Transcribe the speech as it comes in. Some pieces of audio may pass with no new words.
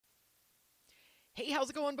Hey, how's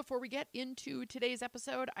it going? Before we get into today's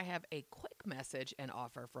episode, I have a quick message and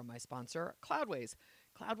offer from my sponsor, Cloudways.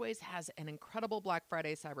 Cloudways has an incredible Black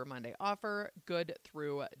Friday Cyber Monday offer good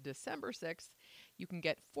through December 6th. You can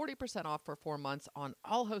get 40% off for 4 months on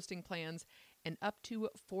all hosting plans and up to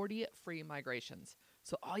 40 free migrations.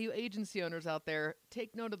 So all you agency owners out there,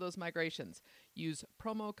 take note of those migrations. Use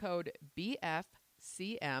promo code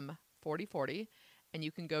BFCM4040 and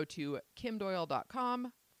you can go to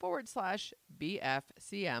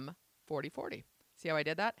kimdoyle.com/BFCM4040. See how I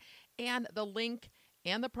did that? And the link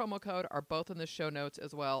and the promo code are both in the show notes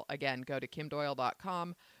as well. Again, go to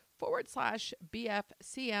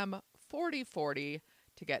kimdoyle.com/BFCM4040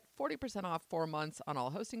 to get 40% off 4 months on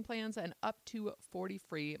all hosting plans and up to 40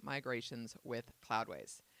 free migrations with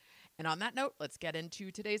Cloudways. And on that note, let's get into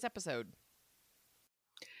today's episode.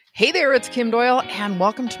 Hey there, it's Kim Doyle, and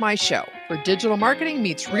welcome to my show, where digital marketing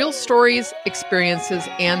meets real stories, experiences,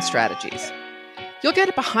 and strategies. You'll get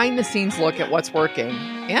a behind-the-scenes look at what's working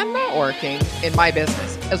and not working in my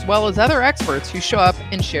business, as well as other experts who show up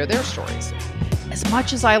and share their stories. As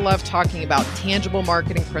much as I love talking about tangible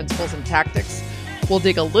marketing principles and tactics, we'll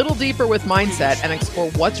dig a little deeper with mindset and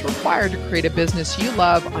explore what's required to create a business you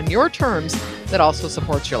love on your terms that also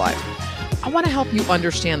supports your life. I want to help you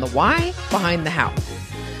understand the why behind the how.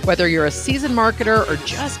 Whether you're a seasoned marketer or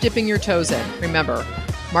just dipping your toes in, remember,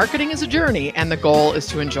 marketing is a journey and the goal is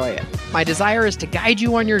to enjoy it. My desire is to guide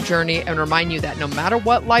you on your journey and remind you that no matter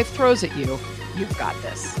what life throws at you, you've got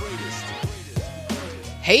this.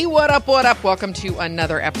 Hey, what up, what up? Welcome to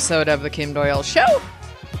another episode of The Kim Doyle Show.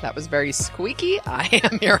 That was very squeaky. I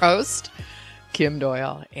am your host, Kim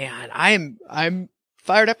Doyle, and I'm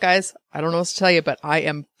fired up, guys. I don't know what to tell you, but I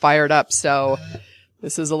am fired up. So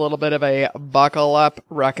this is a little bit of a buckle up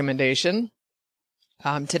recommendation.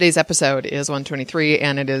 Today's episode is 123,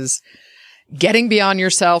 and it is getting beyond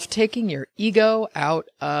yourself, taking your ego out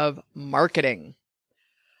of marketing.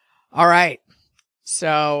 All right.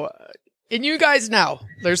 So, and you guys know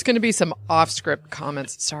there's going to be some off-script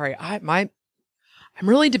comments. Sorry, I'm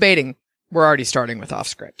really debating. We're already starting with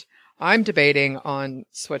off-script. I'm debating on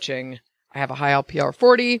switching. I have a high LPR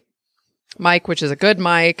 40 mic, which is a good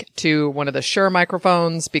mic, to one of the Shure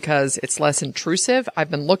microphones because it's less intrusive. I've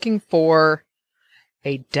been looking for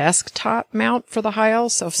a desktop mount for the high L.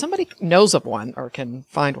 So if somebody knows of one or can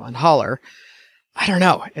find one, holler. I don't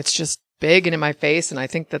know. It's just big and in my face. And I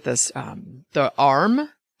think that this, the arm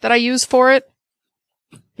that I use for it,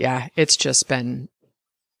 yeah, it's just been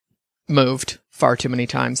moved far too many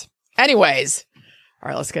times. Anyways, all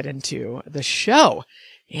right, let's get into the show.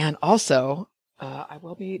 And also, I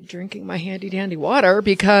will be drinking my handy dandy water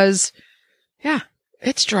because, yeah,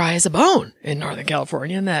 it's dry as a bone in Northern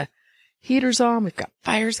California and the heater's on. We've got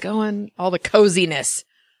fires going, all the coziness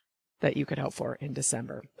that you could hope for in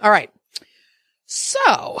December. All right.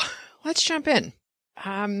 So let's jump in.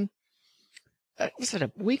 Was it a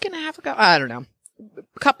week and a half ago? I don't know.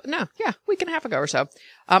 Week and a half ago or so.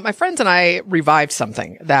 My friends and I revived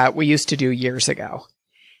something that we used to do years ago.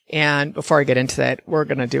 And before I get into that, we're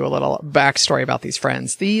going to do a little backstory about these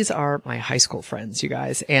friends. These are my high school friends, you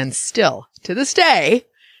guys. And still, to this day,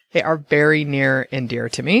 they are very near and dear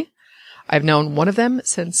to me. I've known one of them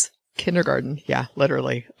since kindergarten. Yeah,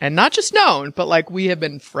 literally. And not just known, but like we have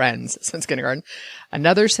been friends since kindergarten.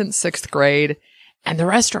 Another since 6th grade. And the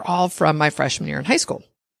rest are all from my freshman year in high school.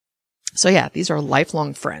 So yeah, these are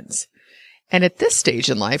lifelong friends. And at this stage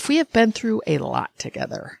in life, we have been through a lot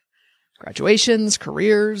together. Graduations,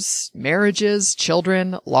 careers, marriages,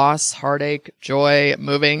 children, loss, heartache, joy,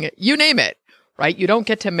 moving, you name it, right? You don't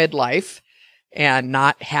get to midlife and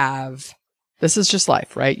not have, this is just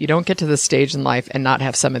life, right? You don't get to this stage in life and not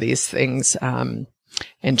have some of these things, and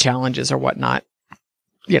challenges or whatnot,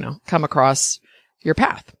 come across your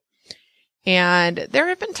path. And there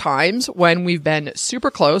have been times when we've been super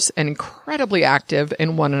close and incredibly active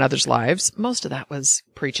in one another's lives. Most of that was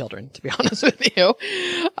pre-children, to be honest with you.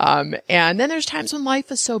 And then there's times when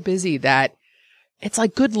life is so busy that it's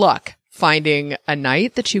like good luck finding a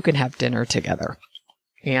night that you can have dinner together.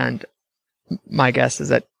 And my guess is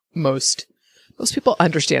that most people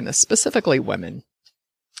understand this, specifically women.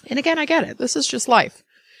 And again, I get it. This is just life.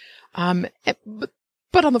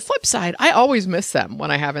 But on the flip side, I always miss them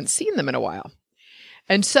when I haven't seen them in a while.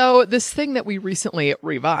 And so this thing that we recently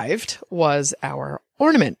revived was our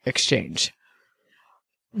ornament exchange.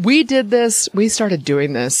 We started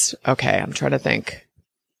doing this. Okay, I'm trying to think.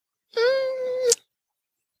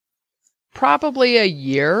 Probably a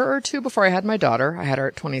year or two before I had my daughter. I had her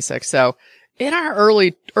at 26. So in our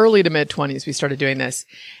early to mid 20s, we started doing this.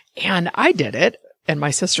 And I did it. And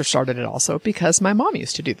my sister started it also because my mom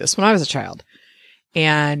used to do this when I was a child.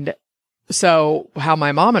 And So how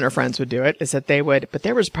my mom and her friends would do it is that but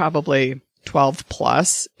there was probably 12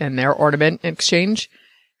 plus in their ornament exchange.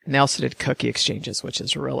 And they also did cookie exchanges, which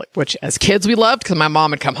as kids we loved because my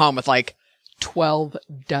mom would come home with like 12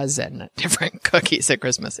 dozen different cookies at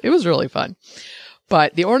Christmas. It was really fun.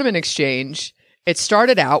 But the ornament exchange, it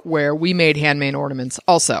started out where we made handmade ornaments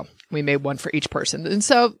also. We made one for each person. And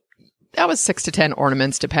so that was 6 to 10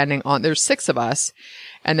 ornaments there's 6 of us.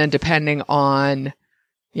 And then depending on,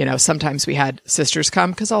 sometimes we had sisters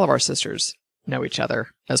come because all of our sisters know each other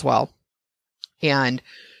as well. And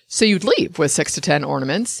so you'd leave with 6 to 10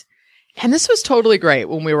 ornaments. And this was totally great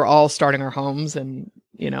when we were all starting our homes and,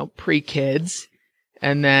 pre-kids.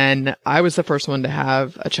 And then I was the first one to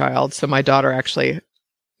have a child. So my daughter actually,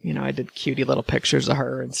 I did cutie little pictures of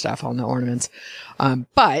her and stuff on the ornaments.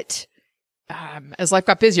 But as life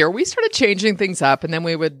got busier, we started changing things up. And then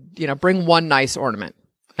we would, bring one nice ornament.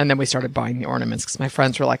 And then we started buying the ornaments because my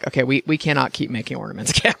friends were like, okay, we cannot keep making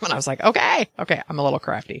ornaments, Kim. And I was like, okay, I'm a little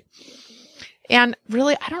crafty. And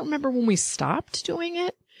really, I don't remember when we stopped doing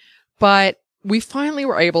it, but we finally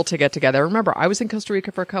were able to get together. Remember, I was in Costa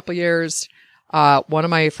Rica for a couple years. One of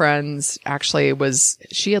my friends actually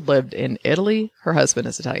she had lived in Italy. Her husband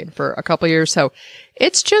is Italian for a couple years. So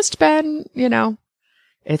it's just been,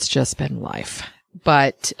 it's just been life.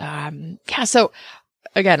 But, so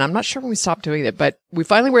again, I'm not sure when we stopped doing it, but we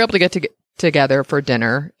finally were able to get together for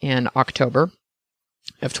dinner in October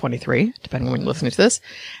of 23, depending on when you're listening to this.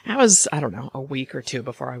 That was, I don't know, a week or two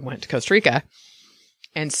before I went to Costa Rica.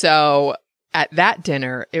 And so at that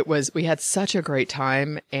dinner, we had such a great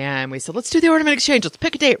time and we said, let's do the ornament exchange. Let's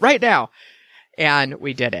pick a date right now. And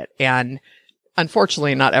we did it. And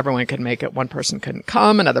unfortunately, not everyone could make it. One person couldn't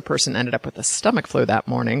come. Another person ended up with a stomach flu that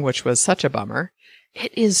morning, which was such a bummer.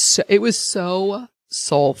 It was so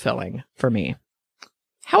soul filling for me.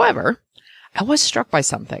 However, I was struck by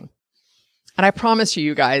something. And I promise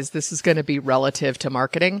you guys, this is going to be relative to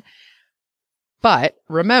marketing. But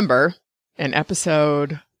remember, in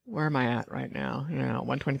episode, where am I at right now?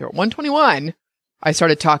 123, 121, I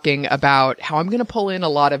started talking about how I'm going to pull in a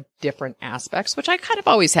lot of different aspects, which I kind of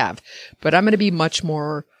always have. But I'm going to be much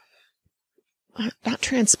more, not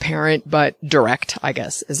transparent, but direct, I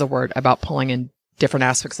guess, is a word about pulling in different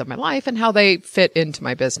aspects of my life and how they fit into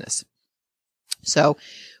my business. So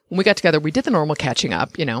when we got together, we did the normal catching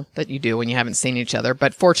up, that you do when you haven't seen each other.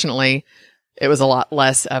 But fortunately, it was a lot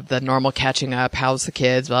less of the normal catching up. How's the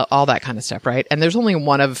kids? Well, all that kind of stuff, right? And there's only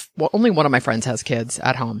one of my friends has kids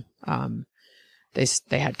at home.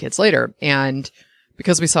 They had kids later. And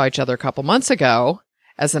because we saw each other a couple months ago,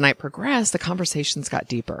 as the night progressed, the conversations got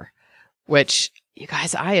deeper, which you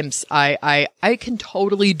guys, I can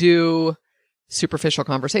totally do superficial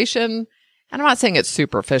conversation. And I'm not saying it's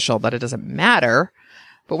superficial, that it doesn't matter.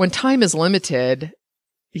 But when time is limited,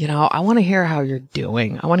 I want to hear how you're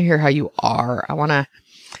doing. I want to hear how you are. I want to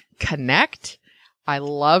connect. I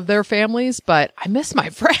love their families, but I miss my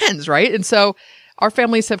friends, right? And so our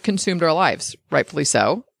families have consumed our lives, rightfully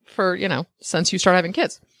so, for, since you start having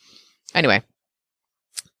kids. Anyway,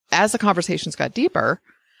 as the conversations got deeper,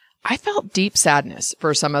 I felt deep sadness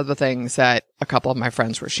for some of the things that a couple of my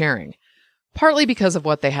friends were sharing, partly because of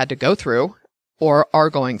what they had to go through or are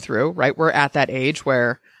going through, right? We're at that age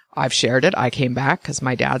where I've shared it. I came back because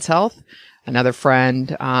my dad's health. Another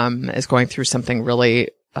friend is going through something really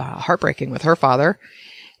heartbreaking with her father,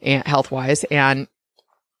 and health-wise. And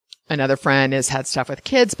another friend has had stuff with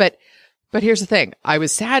kids. But here's the thing. I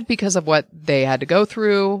was sad because of what they had to go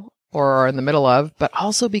through or are in the middle of, but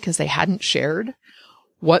also because they hadn't shared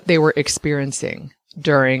what they were experiencing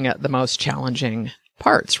during the most challenging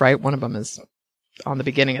parts, right? One of them is on the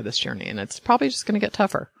beginning of this journey, and it's probably just going to get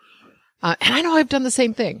tougher. And I know I've done the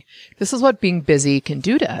same thing. This is what being busy can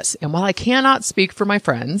do to us. And while I cannot speak for my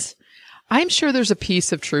friends, I'm sure there's a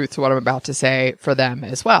piece of truth to what I'm about to say for them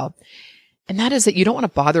as well. And that is that you don't want to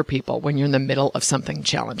bother people when you're in the middle of something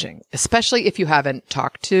challenging, especially if you haven't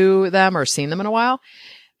talked to them or seen them in a while.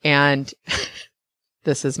 And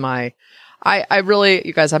this is I really,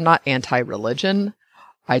 you guys, I'm not anti-religion.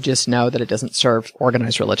 I just know that it doesn't serve,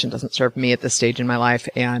 organized religion doesn't serve me at this stage in my life.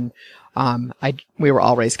 And we were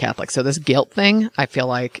all raised Catholic. So this guilt thing, I feel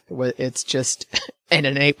like it's just an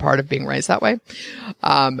innate part of being raised that way.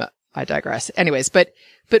 I digress. Anyways, but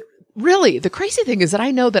really the crazy thing is that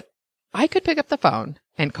I know that I could pick up the phone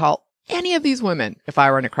and call any of these women if I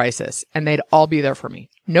were in a crisis and they'd all be there for me.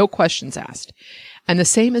 No questions asked. And the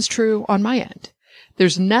same is true on my end.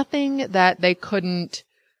 There's nothing that they couldn't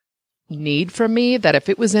need from me that if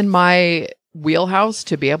it was in my wheelhouse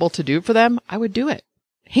to be able to do for them, I would do it.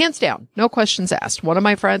 Hands down. No questions asked. One of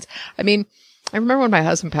my friends, I remember when my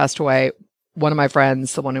husband passed away, one of my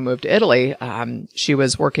friends, the one who moved to Italy, she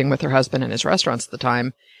was working with her husband in his restaurants at the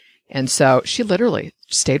time. And so she literally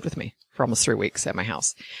stayed with me for almost 3 weeks at my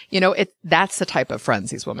house. That's the type of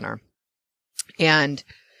friends these women are. And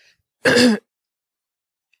the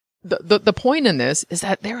point in this is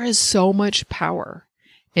that there is so much power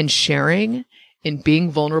in sharing, in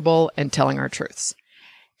being vulnerable and telling our truths.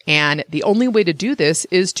 And the only way to do this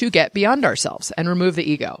is to get beyond ourselves and remove the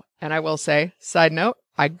ego. And I will say, side note,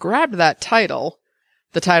 I grabbed that title,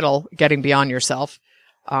 the title, Getting Beyond Yourself,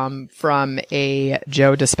 from a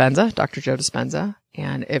Joe Dispenza, Dr. Joe Dispenza.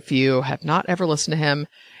 And if you have not ever listened to him,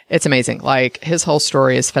 it's amazing. Like, his whole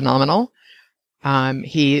story is phenomenal.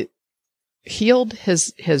 He healed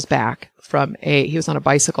his back from he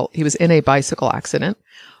was in a bicycle accident,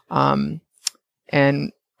 and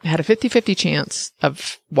had a 50-50 chance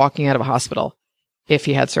of walking out of a hospital if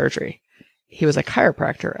he had surgery. He was a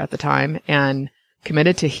chiropractor at the time and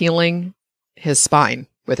committed to healing his spine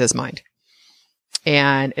with his mind.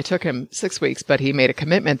 And it took him 6 weeks, but he made a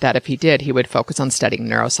commitment that if he did, he would focus on studying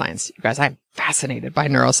neuroscience. You guys, I'm fascinated by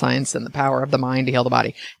neuroscience and the power of the mind to heal the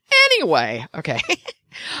body. Anyway, okay.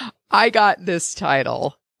 I got this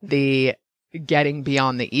title, the Getting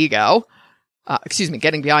Beyond the Ego,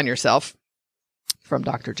 Getting Beyond Yourself, from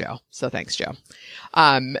Dr. Joe. So thanks, Joe.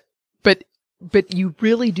 But you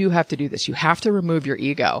really do have to do this. You have to remove your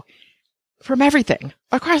ego from everything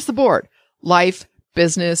across the board. Life,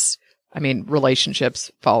 business,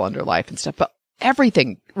 relationships fall under life and stuff, but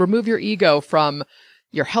everything. Remove your ego from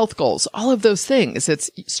your health goals, all of those things.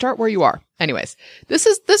 It's start where you are. Anyways,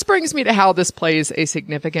 this brings me to how this plays a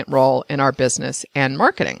significant role in our business and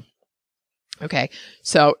marketing. Okay.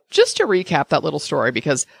 So just to recap that little story,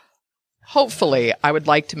 because hopefully I would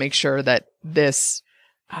like to make sure that this,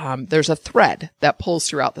 there's a thread that pulls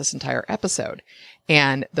throughout this entire episode.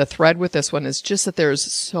 And the thread with this one is just that there's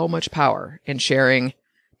so much power in sharing,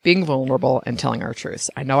 being vulnerable, and telling our truths.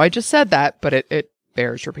 I know I just said that, but it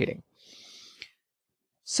bears repeating.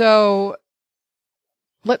 So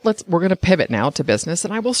we're going to pivot now to business,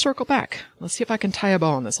 and I will circle back. Let's see if I can tie a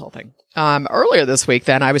bow on this whole thing. Earlier this week,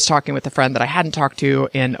 then, I was talking with a friend that I hadn't talked to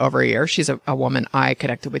in over a year. She's a woman I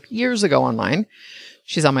connected with years ago online.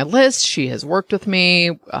 She's on my list. She has worked with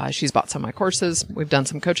me. She's bought some of my courses. We've done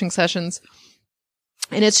some coaching sessions.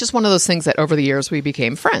 And it's just one of those things that over the years we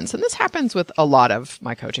became friends. And this happens with a lot of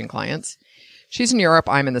my coaching clients. She's in Europe.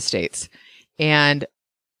 I'm in the States. And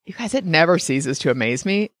you guys, it never ceases to amaze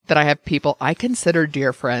me that I have people I consider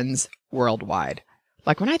dear friends worldwide.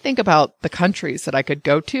 Like, when I think about the countries that I could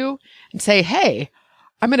go to and say, hey,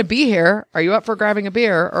 I'm going to be here. Are you up for grabbing a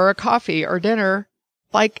beer or a coffee or dinner?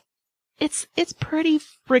 Like, it's pretty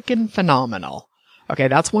freaking phenomenal. Okay.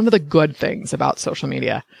 That's one of the good things about social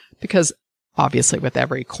media, because obviously with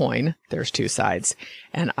every coin, there's two sides,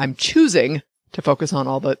 and I'm choosing to focus on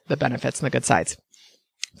all the benefits and the good sides.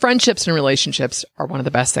 Friendships and relationships are one of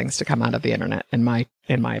the best things to come out of the internet, in my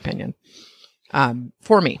opinion,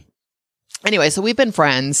 for me. Anyway, so we've been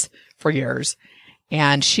friends for years,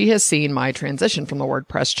 and she has seen my transition from the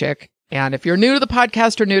WordPress chick. And if you're new to the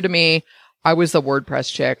podcast or new to me, I was the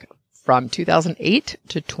WordPress chick from 2008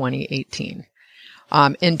 to 2018,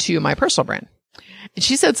 into my personal brand. And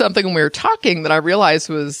she said something when we were talking that I realized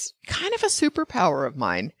was kind of a superpower of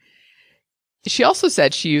mine. She also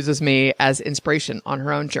said she uses me as inspiration on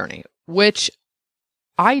her own journey, which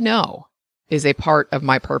I know is a part of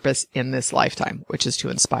my purpose in this lifetime, which is to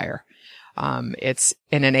inspire. It's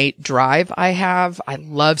an innate drive I have. I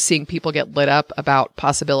love seeing people get lit up about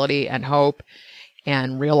possibility and hope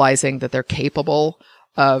and realizing that they're capable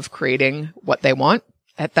of creating what they want.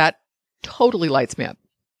 That totally lights me up.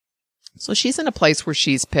 So she's in a place where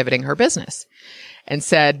she's pivoting her business, and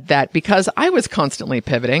said that because I was constantly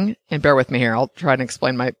pivoting, and bear with me here, I'll try and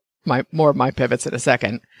explain my more of my pivots in a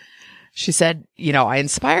second. She said, I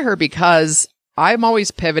inspire her because I'm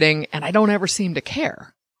always pivoting and I don't ever seem to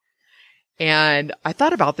care. And I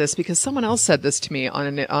thought about this because someone else said this to me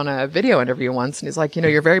on a video interview once, and he's like,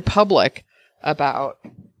 you're very public about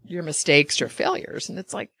your mistakes or failures. And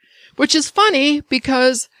it's like, which is funny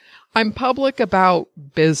because I'm public about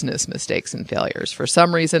business mistakes and failures. For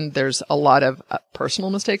some reason, there's a lot of personal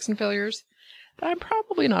mistakes and failures that I'm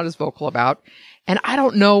probably not as vocal about. And I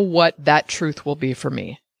don't know what that truth will be for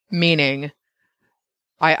me. Meaning,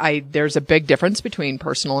 there's a big difference between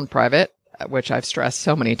personal and private, which I've stressed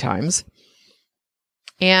so many times.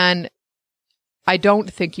 And I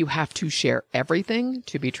don't think you have to share everything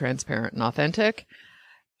to be transparent and authentic.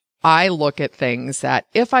 I look at things that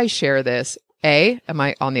if I share this, A, am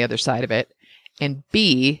I on the other side of it? And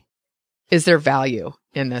B, is there value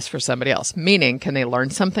in this for somebody else? Meaning, can they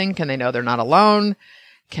learn something? Can they know they're not alone?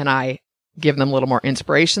 Can I give them a little more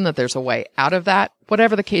inspiration that there's a way out of that,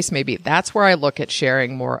 whatever the case may be. That's where I look at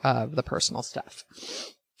sharing more of the personal stuff.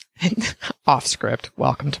 And off script,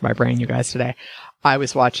 welcome to my brain, you guys, today. I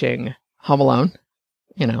was watching Home Alone,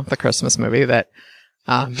 the Christmas movie that,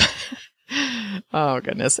 oh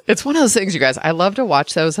goodness. It's one of those things, you guys, I love to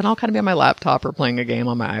watch those and I'll kind of be on my laptop or playing a game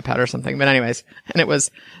on my iPad or something. But anyways, and it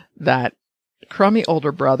was that crummy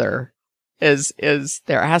older brother is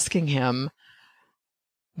they're asking him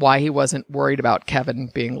why he wasn't worried about Kevin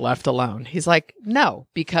being left alone. He's like, no,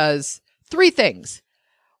 because 3 things.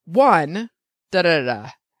 1,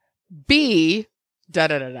 da-da-da-da. B,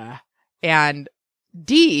 da-da-da-da. And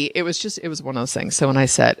D, it was one of those things. So when I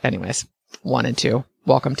said, anyways, 1 and 2,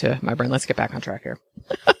 welcome to my brain. Let's get back on track here.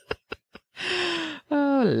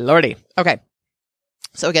 Oh, Lordy. Okay.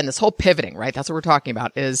 So again, this whole pivoting, right? That's what we're talking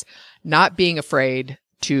about, is not being afraid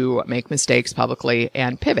to make mistakes publicly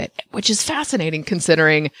and pivot, which is fascinating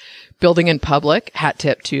considering building in public. Hat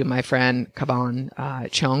tip to my friend Kaban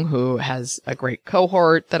Chung, who has a great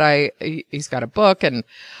cohort he's got a book, and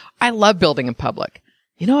I love building in public.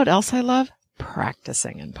 You know what else I love?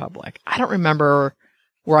 Practicing in public. I don't remember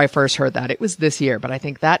where I first heard that. It was this year, but I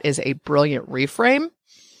think that is a brilliant reframe.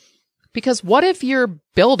 Because what if you're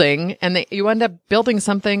building and you end up building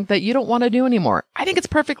something that you don't want to do anymore? I think it's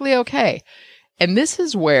perfectly okay. And this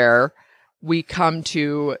is where we come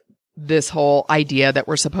to this whole idea that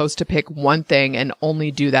we're supposed to pick one thing and only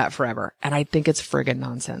do that forever. And I think it's friggin'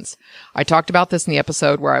 nonsense. I talked about this in the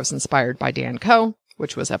episode where I was inspired by Dan Coe,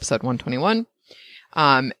 which was episode 121.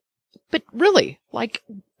 But really,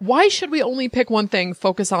 why should we only pick one thing,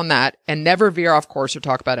 focus on that, and never veer off course or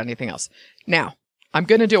talk about anything else? Now, I'm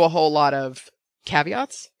going to do a whole lot of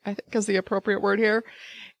caveats, I think is the appropriate word here,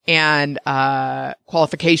 and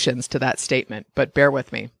qualifications to that statement, but bear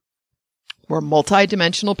with me. We're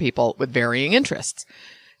multi-dimensional people with varying interests.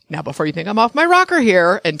 Now, before you think I'm off my rocker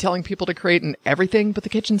here and telling people to create an everything but the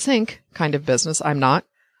kitchen sink kind of business, I'm not.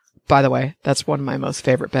 By the way, that's one of my most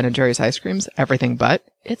favorite Ben & Jerry's ice creams, everything but.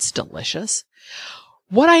 It's delicious.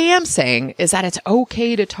 What I am saying is that it's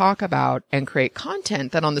okay to talk about and create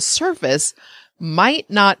content that on the surface might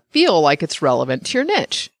not feel like it's relevant to your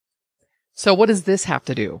niche. So what does this have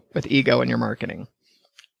to do with ego in your marketing?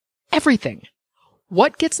 Everything.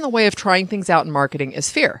 What gets in the way of trying things out in marketing is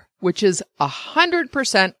fear, which is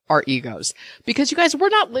 100% our egos. Because you guys, we're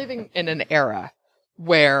not living in an era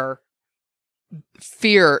where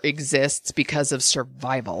fear exists because of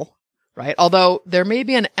survival, right? Although there may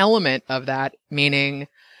be an element of that, meaning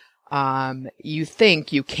you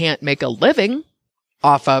think you can't make a living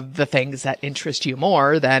off of the things that interest you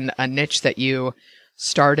more than a niche that you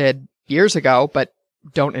started years ago but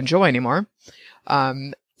don't enjoy anymore.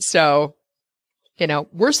 So,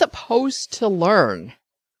 we're supposed to learn.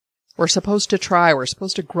 We're supposed to try. We're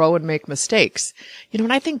supposed to grow and make mistakes.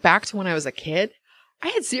 When I think back to when I was a kid, I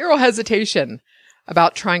had zero hesitation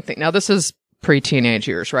about trying things. Now, this is pre-teenage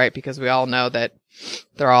years, right? Because we all know that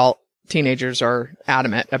teenagers are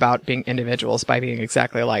adamant about being individuals by being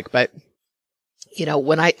exactly alike. But,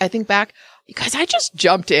 when I think back, because I just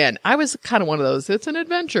jumped in. I was kind of one of those, it's an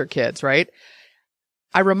adventure kids, right?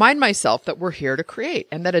 I remind myself that we're here to create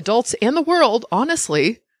and that adults and the world,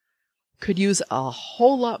 honestly, could use a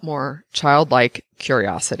whole lot more childlike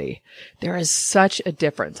curiosity. There is such a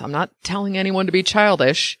difference. I'm not telling anyone to be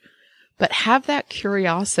childish, but have that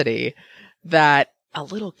curiosity that a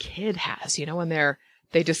little kid has, when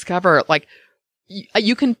they discover,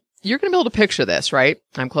 you're going to be able to picture this, right?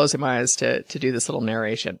 I'm closing my eyes to do this little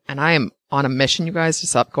narration, and I am on a mission, you guys, to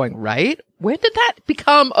stop going, right? When did that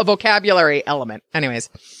become a vocabulary element? Anyways,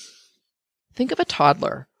 think of a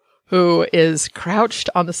toddler who is crouched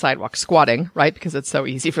on the sidewalk, squatting, right? Because it's so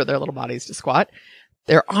easy for their little bodies to squat.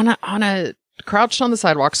 They're crouched on the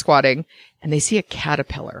sidewalk, squatting, and they see a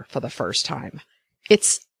caterpillar for the first time.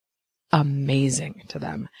 It's amazing to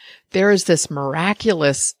them. There is this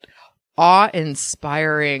miraculous,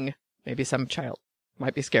 awe-inspiring, maybe some child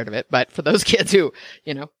might be scared of it, but for those kids who,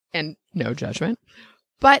 and no judgment,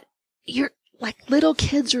 but you're little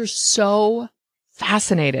kids are so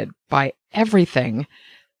fascinated by everything.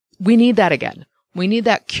 We need that again. We need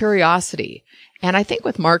that curiosity. And I think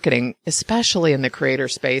with marketing, especially in the creator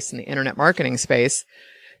space and the internet marketing space,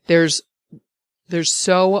 there's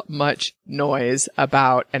so much noise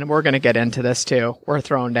about, and we're going to get into this too. We're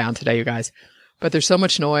throwing down today, you guys, but there's so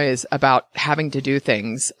much noise about having to do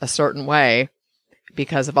things a certain way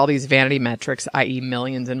because of all these vanity metrics, i.e.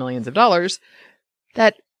 millions and millions of dollars,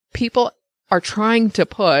 that people are trying to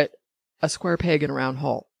put a square peg in a round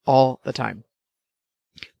hole all the time.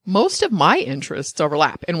 Most of my interests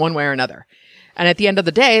overlap in one way or another. And at the end of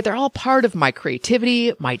the day, they're all part of my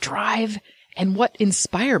creativity, my drive, and what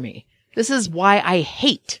inspire me. This is why I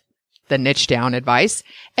hate the niche down advice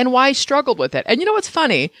and why I struggled with it. And you know what's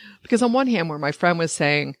funny? Because on one hand, where my friend was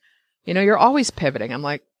saying, you're always pivoting. I'm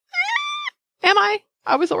like, am I?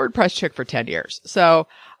 I was a WordPress chick for 10 years. So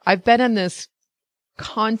I've been in this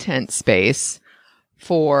content space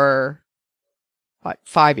for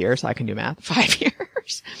 5 years. I can do math. 5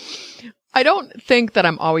 years. I don't think that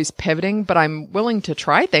I'm always pivoting, but I'm willing to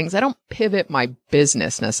try things. I don't pivot my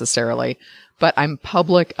business necessarily, but I'm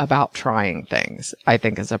public about trying things, I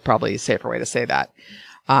think is a probably safer way to say that.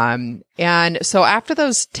 And so after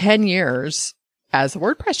those 10 years as a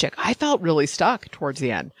WordPress chick, I felt really stuck towards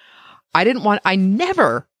the end. I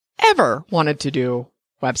never, ever wanted to do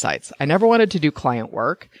websites. I never wanted to do client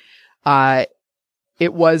work.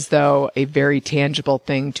 It was, though, a very tangible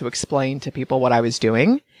thing to explain to people what I was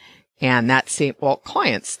doing. And that seemed,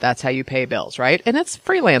 clients, that's how you pay bills, right? And it's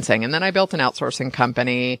freelancing. And then I built an outsourcing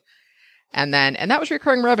company. And that was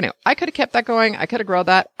recurring revenue. I could have kept that going. I could have grown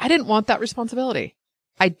that. I didn't want that responsibility.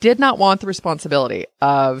 I did not want the responsibility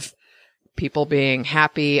of people being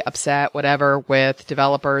happy, upset, whatever with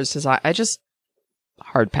developers, design.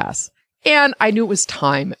 Hard pass. And I knew it was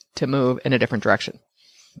time to move in a different direction.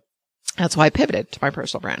 That's why I pivoted to my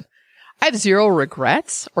personal brand. I have zero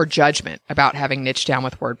regrets or judgment about having niched down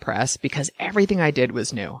with WordPress because everything I did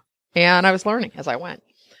was new and I was learning as I went.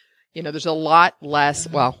 There's a lot less,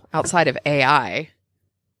 outside of AI.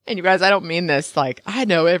 And you guys, I don't mean this like I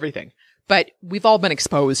know everything, but we've all been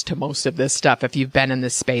exposed to most of this stuff. If you've been in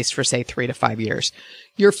this space for say 3 to 5 years,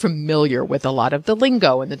 you're familiar with a lot of the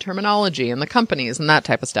lingo and the terminology and the companies and that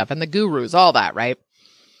type of stuff and the gurus, all that, right?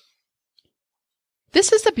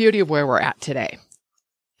 This is the beauty of where we're at today.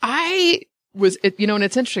 And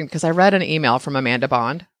it's interesting because I read an email from Amanda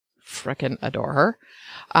Bond, frickin' adore her,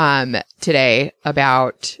 today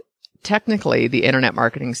about technically the internet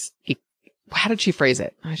marketing's, how did she phrase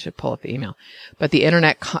it? I should pull up the email, but the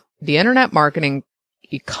internet marketing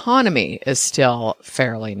economy is still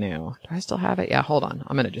fairly new. Do I still have it? Yeah, hold on.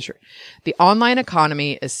 I'm going to just read. The online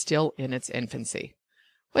economy is still in its infancy,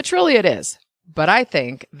 which really it is. But I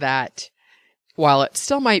think that while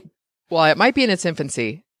it might be in its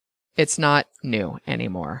infancy, it's not new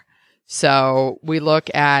anymore. So we look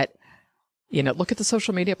at the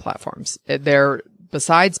social media platforms. They're,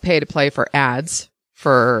 besides pay to play for ads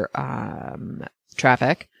for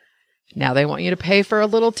traffic, now they want you to pay for a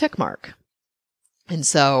little tick mark. And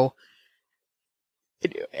so,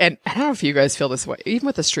 and I don't know if you guys feel this way, even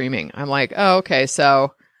with the streaming. I'm like, oh, okay,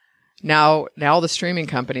 so now the streaming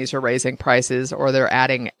companies are raising prices or they're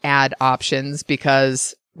adding ad options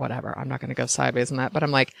because whatever. I'm not going to go sideways on that, but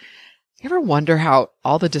I'm like, you ever wonder how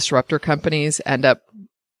all the disruptor companies end up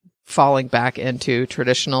falling back into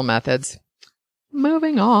traditional methods?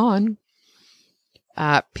 Moving on.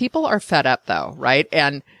 People are fed up though, right?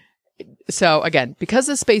 And so again, because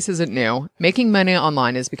this space isn't new, making money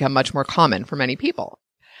online has become much more common for many people.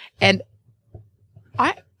 And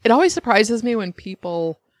it always surprises me when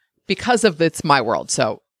people, because of it's my world.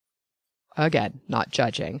 So again, not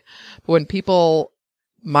judging, but when people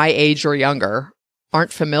my age or younger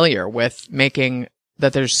aren't familiar with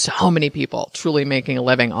that there's so many people truly making a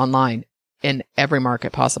living online in every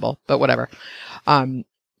market possible, but whatever.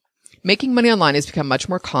 Making money online has become much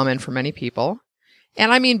more common for many people.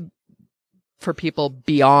 And I mean, for people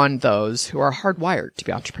beyond those who are hardwired to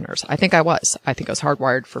be entrepreneurs. I think I was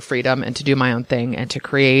hardwired for freedom and to do my own thing and to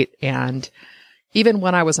create. And even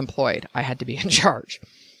when I was employed, I had to be in charge.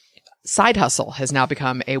 Side hustle has now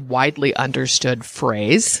become a widely understood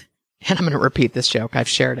phrase. And I'm going to repeat this joke. I've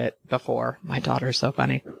shared it before. My daughter's so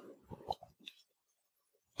funny.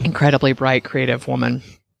 Incredibly bright, creative woman.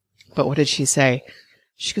 But what did she say?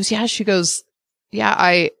 She goes,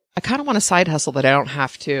 I kind of want a side hustle that I don't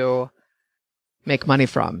have to make money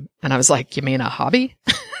from. And I was like, you mean a hobby?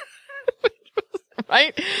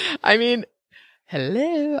 Right? I mean,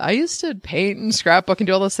 hello. I used to paint and scrapbook and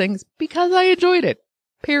do all those things because I enjoyed it.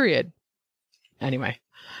 Period. Anyway,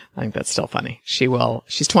 I think that's still funny.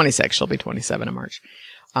 She's 26. She'll be 27 in March.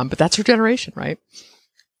 But that's her generation, right?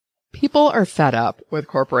 People are fed up with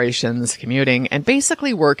corporations commuting and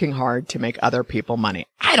basically working hard to make other people money.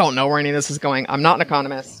 I don't know where any of this is going. I'm not an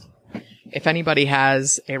economist. If anybody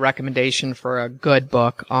has a recommendation for a good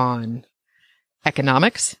book on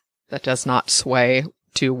economics that does not sway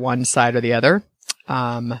to one side or the other,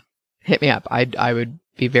 hit me up. I would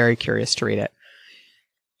be very curious to read it.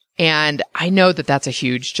 And I know that that's a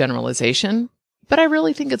huge generalization, but I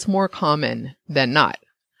really think it's more common than not.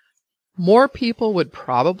 More people would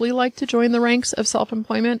probably like to join the ranks of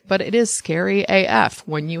self-employment, but it is scary AF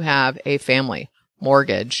when you have a family,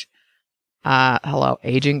 mortgage,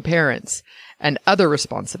 aging parents, and other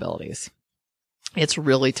responsibilities. It's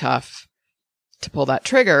really tough to pull that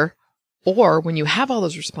trigger, or when you have all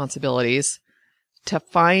those responsibilities, to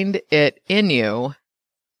find it in you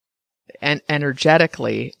and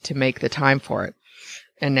energetically to make the time for it.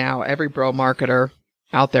 And now every bro marketer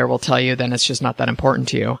out there will tell you then it's just not that important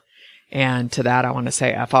to you. And to that, I want to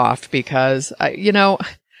say F off because,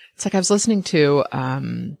 it's like I was listening to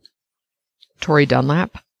Tori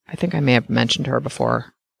Dunlap. I think I may have mentioned her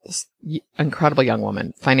before. This incredible young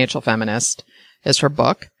woman, Financial Feminist is her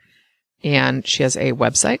book. And she has a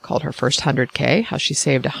website called Her First 100K, how she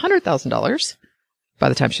saved $100,000 by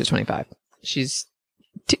the time she was 25. She's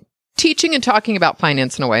teaching and talking about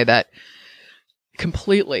finance in a way that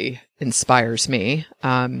completely inspires me.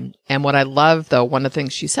 And what I love, though, one of the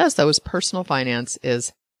things she says, though, is personal finance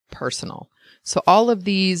is personal. So all of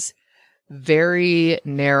these very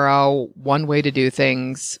narrow, one way to do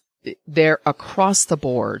things, they're across the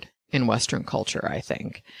board in Western culture, I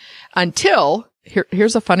think. Until,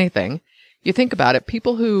 here's a funny thing. You think about it,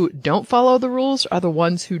 people who don't follow the rules are the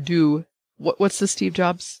ones who do, what's the Steve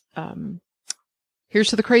Jobs? Here's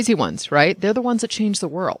to the crazy ones, right? They're the ones that change the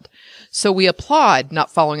world. So we applaud not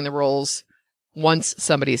following the rules once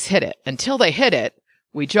somebody's hit it. Until they hit it,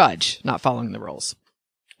 we judge not following the rules.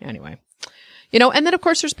 Anyway, and then of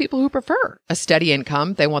course there's people who prefer a steady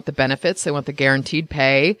income. They want the benefits. They want the guaranteed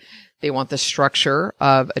pay. They want the structure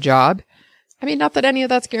of a job. I mean, not that any of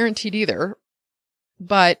that's guaranteed either,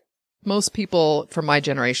 but most people from my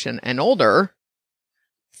generation and older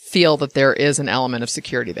feel that there is an element of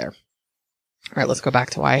security there. All right, let's go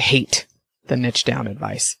back to why I hate the niche down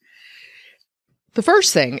advice. The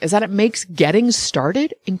first thing is that it makes getting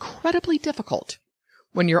started incredibly difficult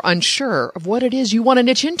when you're unsure of what it is you want to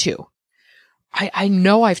niche into. I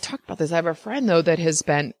know I've talked about this. I have a friend, though, that has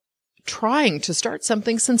been trying to start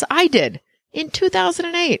something since I did in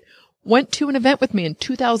 2008. Went to an event with me in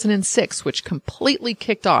 2006, which completely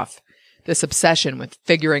kicked off this obsession with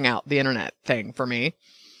figuring out the internet thing for me.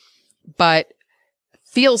 But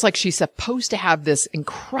feels like she's supposed to have this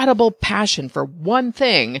incredible passion for one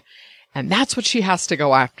thing, and that's what she has to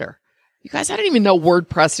go after. You guys, I didn't even know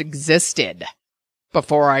WordPress existed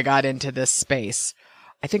before I got into this space.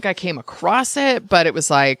 I think I came across it, but it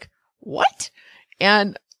was like, what?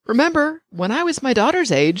 And remember, when I was my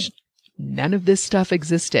daughter's age, none of this stuff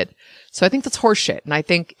existed. So I think that's horseshit, and I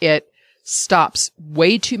think it stops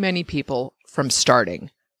way too many people from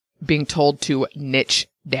starting, being told to niche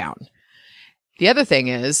down. The other thing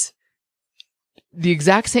is, the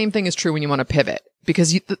exact same thing is true when you want to pivot,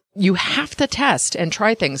 because you have to test and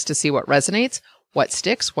try things to see what resonates, what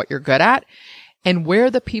sticks, what you're good at, and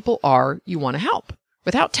where the people are you want to help.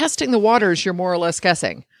 Without testing the waters, you're more or less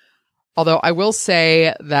guessing. Although I will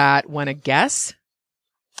say that when a guess,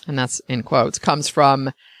 and that's in quotes, comes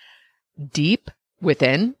from deep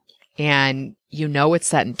within, and it's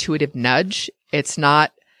that intuitive nudge, it's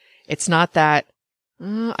not that,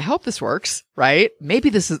 I hope this works, right? Maybe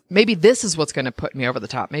this is what's going to put me over the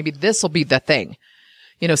top. Maybe this will be the thing.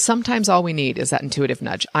 Sometimes all we need is that intuitive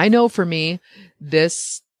nudge. I know for me,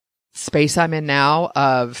 this space I'm in now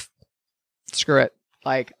of screw it.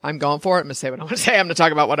 Like, I'm going for it. I'm going to say what I want to say. I'm going to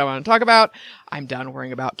talk about what I want to talk about. I'm done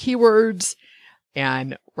worrying about keywords,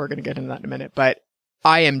 and we're going to get into that in a minute. But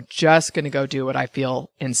I am just going to go do what I feel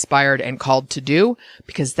inspired and called to do,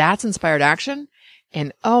 because that's inspired action.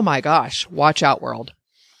 And oh my gosh, watch out, world.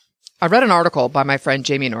 I read an article by my friend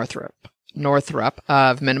Jamie Northrup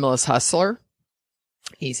of Minimalist Hustler.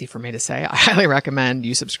 Easy for me to say. I highly recommend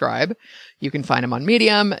you subscribe. You can find him on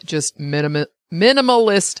Medium, just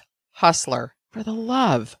Minimalist Hustler. For the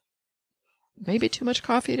love. Maybe too much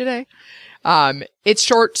coffee today. It's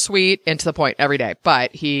short, sweet, and to the point every day,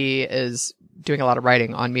 but he is doing a lot of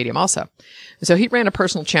writing on Medium also. So he ran a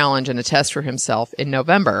personal challenge and a test for himself in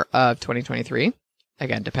November of 2023.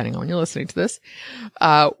 Again, depending on when you're listening to this,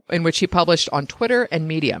 in which he published on Twitter and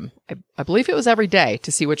Medium. I believe it was every day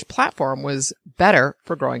to see which platform was better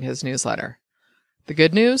for growing his newsletter. The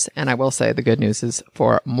good news, and I will say the good news is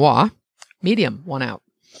for moi, Medium won out.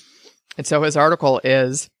 And so his article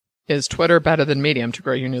is Twitter better than Medium to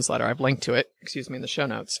grow your newsletter? I've linked to it, in the show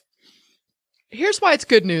notes. Here's why it's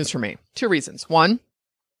good news for me. 2 reasons. 1,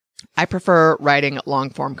 I prefer writing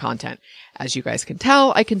long-form content. As you guys can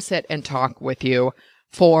tell, I can sit and talk with you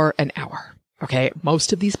for an hour. Okay.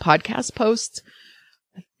 Most of these podcast posts,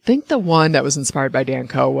 I think the one that was inspired by Dan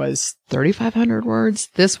Coe was 3,500 words.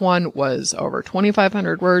 This one was over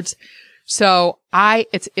 2,500 words. So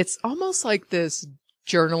it's almost like this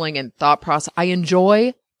journaling and thought process. I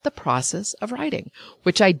enjoy the process of writing,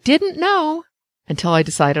 which I didn't know until I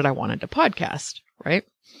decided I wanted to podcast, right?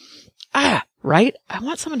 Right? I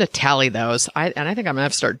want someone to tally those. And I think I'm going to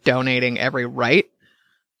have to start donating every write.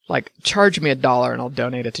 Like, charge me $1 and I'll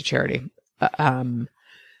donate it to charity.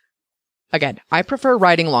 Again, I prefer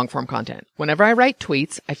writing long form content. Whenever I write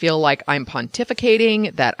tweets, I feel like I'm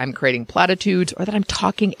pontificating, that I'm creating platitudes, or that I'm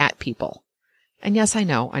talking at people. And yes, I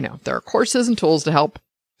know. There are courses and tools to help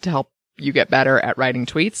you get better at writing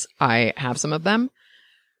tweets. I have some of them.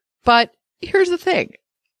 But here's the thing.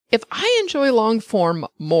 If I enjoy long form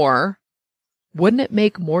more, wouldn't it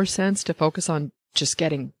make more sense to focus on just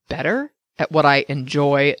getting better at what I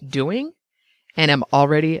enjoy doing and am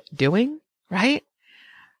already doing, right?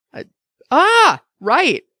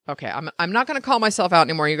 Right. Okay, I'm not going to call myself out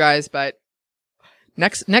anymore, you guys, but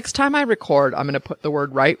next time I record, I'm going to put the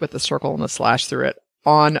word right with a circle and a slash through it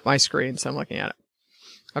on my screen, so I'm looking at it.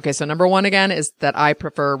 Okay, so number one again is that I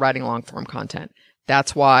prefer writing long form content.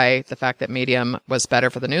 That's why the fact that Medium was better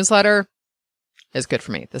for the newsletter is good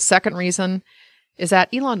for me. The second reason is that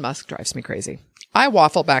Elon Musk drives me crazy. I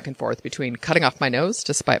waffle back and forth between cutting off my nose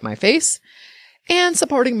to spite my face and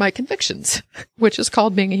supporting my convictions, which is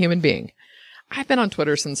called being a human being. I've been on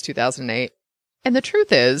Twitter since 2008, and the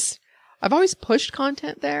truth is, I've always pushed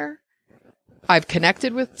content there. I've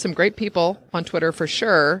connected with some great people on Twitter for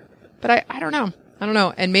sure, but I don't know.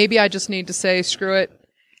 And maybe I just need to say, screw it,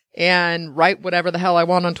 and write whatever the hell I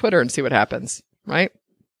want on Twitter and see what happens, right?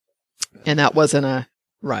 And that wasn't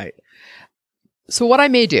right. So what I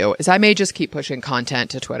may do is I may just keep pushing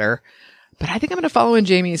content to Twitter, but I think I'm going to follow in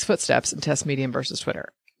Jamie's footsteps and test Medium versus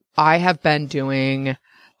Twitter. I have been doing,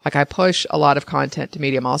 I push a lot of content to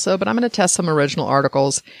Medium also, but I'm going to test some original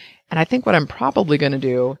articles. And I think what I'm probably going to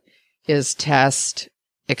do is test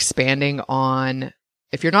expanding on,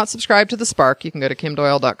 if you're not subscribed to The Spark, you can go to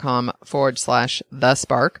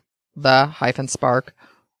kimdoyle.com/thespark, the-spark,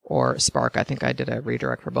 or Spark. I think I did a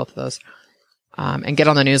redirect for both of those. And get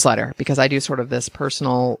on the newsletter, because I do sort of this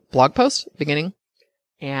personal blog post beginning.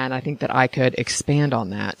 And I think that I could expand on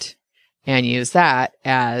that and use that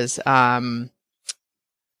as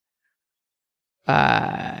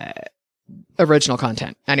original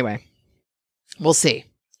content. Anyway, we'll see.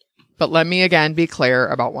 But let me again be clear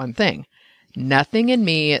about one thing. Nothing in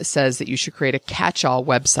me says that you should create a catch-all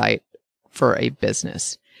website for a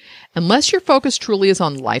business. Unless your focus truly is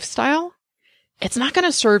on lifestyle, it's not going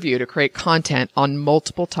to serve you to create content on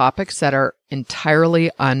multiple topics that are entirely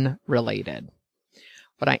unrelated.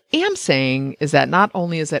 What I am saying is that not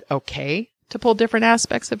only is it okay to pull different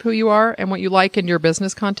aspects of who you are and what you like in your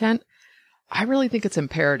business content, I really think it's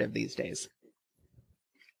imperative these days.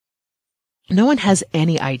 No one has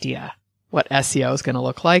any idea what SEO is going to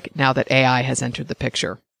look like now that AI has entered the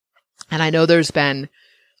picture. And I know there's been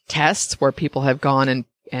tests where people have gone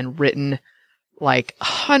and written like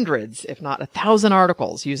hundreds, if not 1,000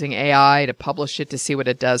 articles using AI to publish it to see what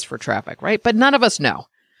it does for traffic, right? But none of us know.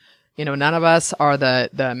 None of us are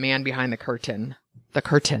the man behind the curtain. The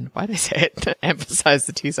curtain. Why did I say it? Emphasize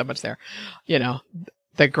the T so much there.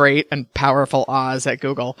 The great and powerful Oz at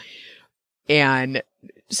Google. And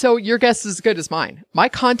so your guess is as good as mine. My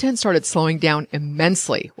content started slowing down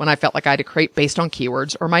immensely when I felt like I had to create based on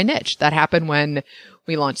keywords or my niche. That happened when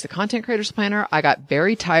we launched the Content Creators Planner. I got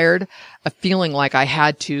very tired of feeling like I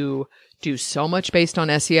had to do so much based on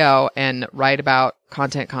SEO and write about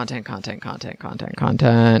content.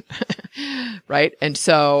 Right? And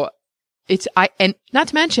so and not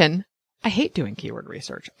to mention, I hate doing keyword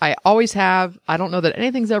research. I always have. I don't know that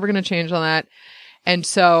anything's ever going to change on that. And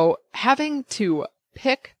so having to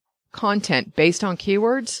pick content based on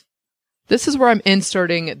keywords, this is where I'm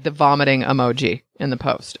inserting the vomiting emoji in the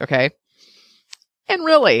post. Okay. And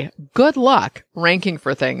really, good luck ranking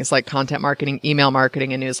for things like content marketing, email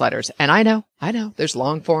marketing, and newsletters. And I know, there's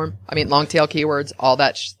long tail keywords, all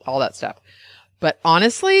that stuff. But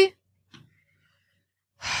honestly,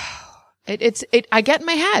 I get in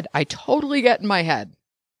my head. I totally get in my head.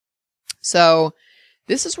 So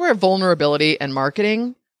this is where vulnerability and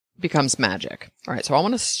marketing becomes magic. All right. So I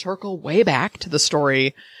want to circle way back to the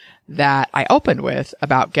story that I opened with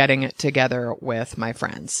about getting together with my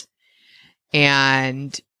friends.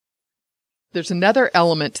 And there's another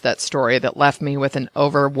element to that story that left me with an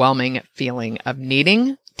overwhelming feeling of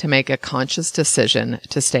needing to make a conscious decision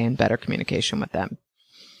to stay in better communication with them.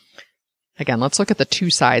 Again, let's look at the two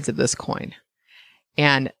sides of this coin.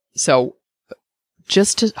 And so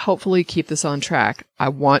just to hopefully keep this on track, I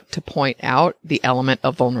want to point out the element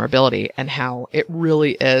of vulnerability and how it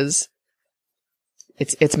really is.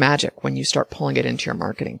 It's magic when you start pulling it into your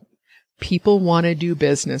marketing. people want to do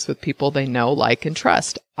business with people they know, like, and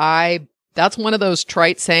trust. That's one of those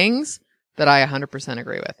trite sayings that I 100%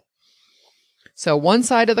 agree with. So one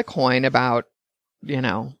side of the coin about,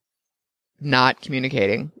 not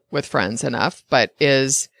communicating with friends enough, but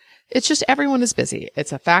it's just everyone is busy.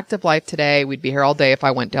 It's a fact of life today. We'd be here all day if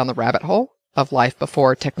I went down the rabbit hole of life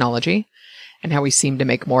before technology and how we seem to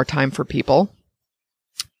make more time for people.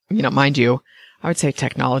 Mind you, I would say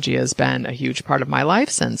technology has been a huge part of my life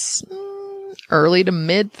since early to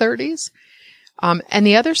mid 30s. And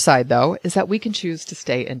the other side, though, is that we can choose to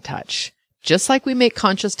stay in touch. Just like we make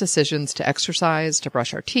conscious decisions to exercise, to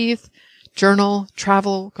brush our teeth, journal,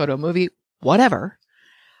 travel, go to a movie, whatever.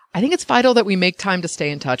 I think it's vital that we make time to stay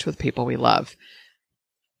in touch with people we love.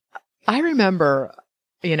 I remember,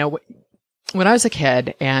 when I was a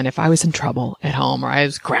kid and if I was in trouble at home or I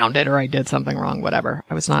was grounded or I did something wrong, whatever,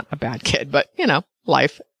 I was not a bad kid, but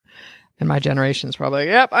life and my generation's probably,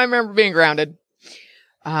 yep, I remember being grounded.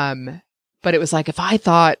 But it was like, if I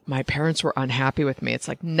thought my parents were unhappy with me, it's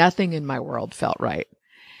like nothing in my world felt right.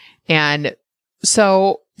 And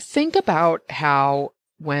so think about how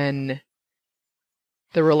when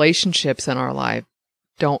the relationships in our life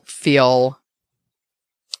don't feel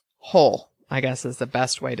whole, I guess is the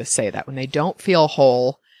best way to say that. When they don't feel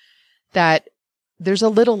whole, that there's a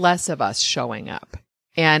little less of us showing up.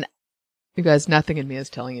 And you guys, nothing in me is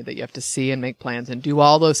telling you that you have to see and make plans and do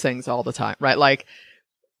all those things all the time, right? Like,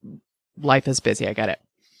 life is busy. I get it.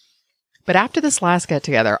 But after this last get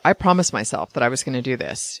together, I promised myself that I was going to do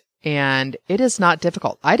this. And it is not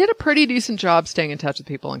difficult. I did a pretty decent job staying in touch with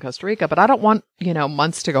people in Costa Rica, but I don't want,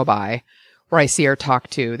 months to go by where I see or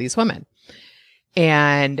talk to these women.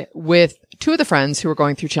 And with two of the friends who were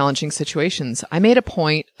going through challenging situations, I made a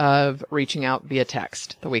point of reaching out via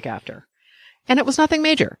text the week after. And it was nothing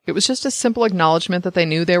major. It was just a simple acknowledgement that they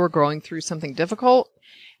knew they were going through something difficult,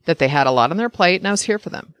 that they had a lot on their plate, and I was here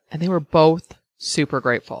for them. And they were both super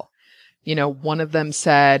grateful. One of them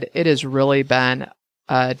said, "It has really been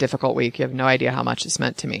a difficult week. You have no idea how much it's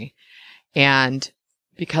meant to me." And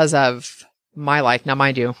because of my life, now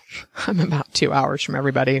mind you, I'm about 2 hours from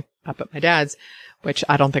everybody up at my dad's, which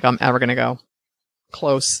I don't think I'm ever going to go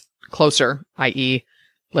closer, i.e.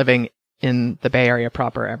 living in the Bay Area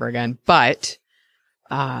proper ever again. But,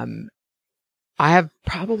 I have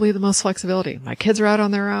probably the most flexibility. My kids are out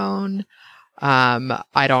on their own.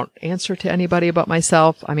 I don't answer to anybody but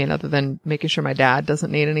myself. other than making sure my dad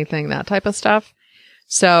doesn't need anything, that type of stuff.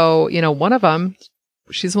 So, one of them,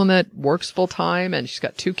 she's one that works full time and she's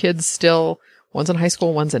got 2 kids still. One's in high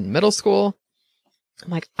school, one's in middle school.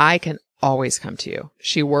 I'm like, I can always come to you.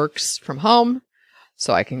 She works from home,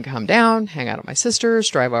 so I can come down, hang out at my sister's,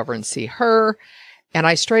 drive over and see her. And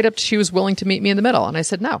she was willing to meet me in the middle. And I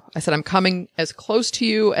said, no. I said, I'm coming as close to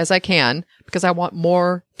you as I can because I want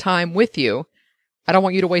more time with you. I don't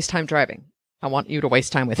want you to waste time driving. I want you to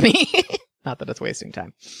waste time with me. Not that it's wasting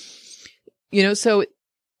time. So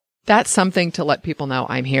that's something to let people know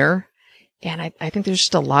I'm here. And I think there's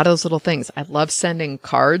just a lot of those little things. I love sending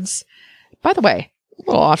cards. By the way, a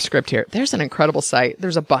little off script here. There's an incredible site.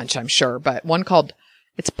 There's a bunch, I'm sure, but one called,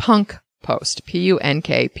 it's Punk Post,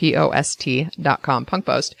 punkpost.com, Punk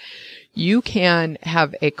Post. You can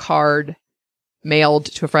have a card mailed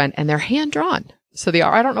to a friend and they're hand drawn. So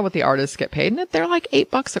I don't know what the artists get paid, and they're like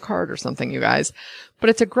 $8 a card or something, you guys. But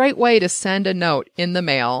it's a great way to send a note in the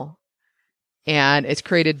mail, and it's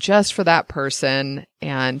created just for that person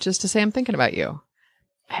and just to say, I'm thinking about you.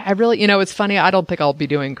 I really, it's funny. I don't think I'll be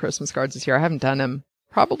doing Christmas cards this year. I haven't done them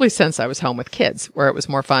probably since I was home with kids, where it was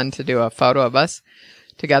more fun to do a photo of us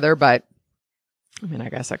together. But I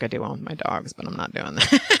guess I could do one with my dogs, but I'm not doing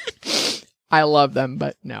that. I love them,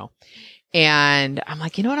 but no. And I'm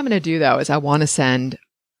like, what I'm going to do though is I want to send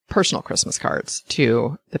personal Christmas cards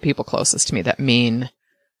to the people closest to me that mean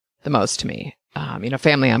the most to me.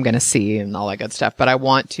 Family I'm going to see and all that good stuff, but I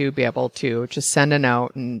want to be able to just send a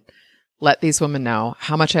note and let these women know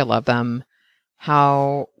how much I love them,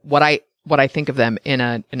 what I think of them in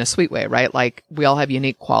a sweet way, right? Like, we all have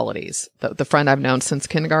unique qualities. The friend I've known since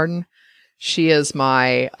kindergarten, she is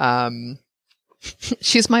my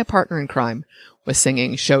she's my partner in crime with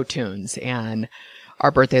singing show tunes, and our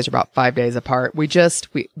birthdays are about 5 days apart.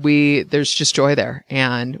 There's just joy there,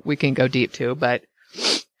 and we can go deep too, but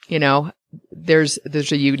there's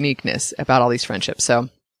a uniqueness about all these friendships. So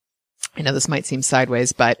I know this might seem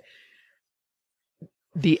sideways, but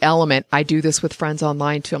the element, I do this with friends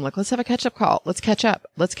online too. I'm like, let's have a catch up call. Let's catch up.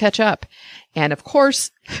 And of course,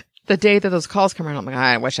 the day that those calls come around, I'm like,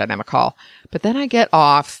 I wish I'd have a call. But then I get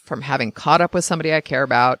off from having caught up with somebody I care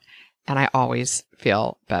about, and I always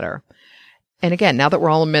feel better. And again, now that we're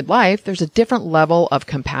all in midlife, there's a different level of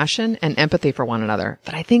compassion and empathy for one another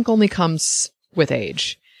that I think only comes with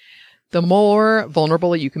age. The more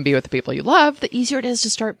vulnerable you can be with the people you love, the easier it is to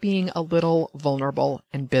start being a little vulnerable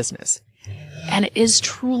in business. And it is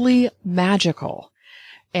truly magical.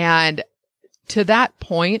 And to that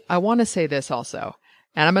point, I want to say this also,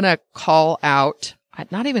 and I'm going to call up,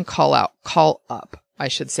 I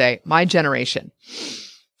should say, my generation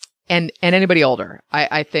and anybody older.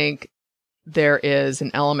 I think there is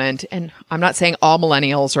an element, and I'm not saying all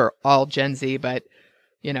millennials or all Gen Z, but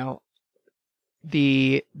you know,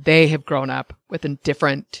 they have grown up with a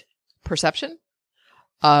different perception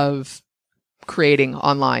of creating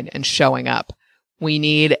online and showing up. We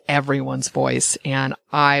need everyone's voice, and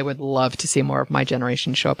I would love to see more of my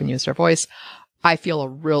generation show up and use their voice. I feel a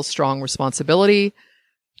real strong responsibility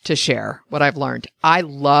to share what I've learned. I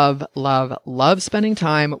love, love, love spending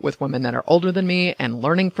time with women that are older than me and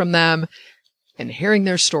learning from them and hearing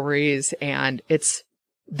their stories. And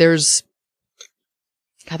there's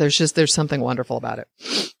something wonderful about it.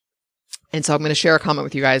 And so I'm going to share a comment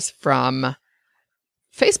with you guys from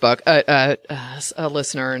Facebook. A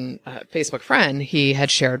listener and a Facebook friend, he had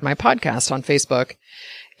shared my podcast on Facebook,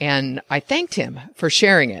 and I thanked him for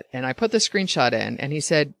sharing it. And I put the screenshot in, and he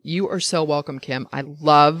said, "You are so welcome, Kim. I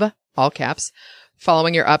love," all caps,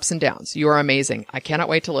 "following your ups and downs. You are amazing. I cannot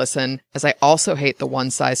wait to listen, as I also hate the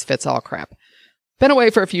one size fits all crap. Been away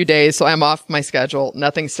for a few days, so I'm off my schedule.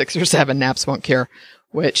 Nothing 6 or 7 naps won't cure."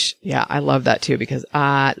 Which, yeah, I love that too, because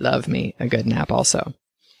I love me a good nap also.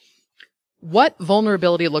 What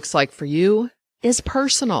vulnerability looks like for you is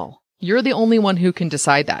personal. You're the only one who can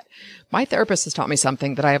decide that. My therapist has taught me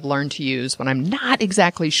something that I have learned to use when I'm not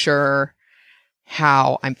exactly sure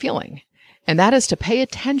how I'm feeling. And that is to pay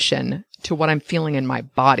attention to what I'm feeling in my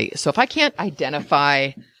body. So if I can't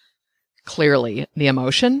identify clearly the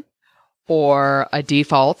emotion or a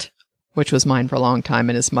default, which was mine for a long time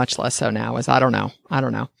and is much less so now, is I don't know.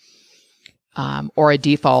 Or a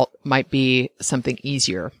default might be something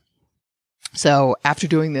easier. So after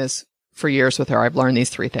doing this for years with her, I've learned these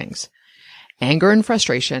 3 things. Anger and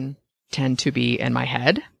frustration tend to be in my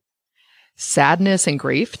head. Sadness and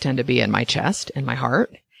grief tend to be in my chest and my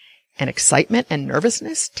heart. And excitement and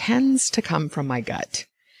nervousness tends to come from my gut.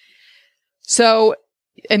 So,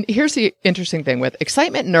 and here's the interesting thing with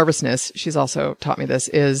excitement and nervousness, she's also taught me this,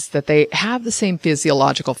 is that they have the same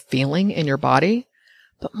physiological feeling in your body.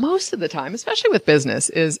 But most of the time, especially with business,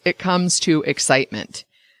 it comes to excitement.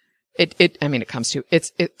 It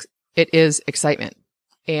is excitement.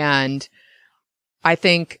 And I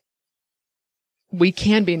think we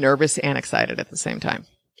can be nervous and excited at the same time.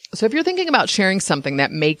 So if you're thinking about sharing something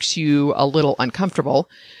that makes you a little uncomfortable,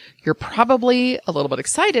 you're probably a little bit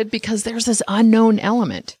excited because there's this unknown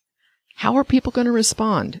element. How are people going to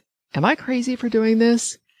respond? Am I crazy for doing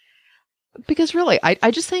this? Because really,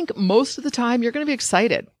 I just think most of the time you're going to be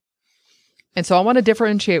excited. And so I want to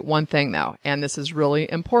differentiate one thing though, and this is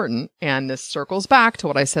really important, and this circles back to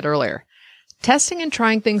what I said earlier. Testing and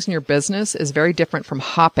trying things in your business is very different from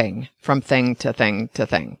hopping from thing to thing to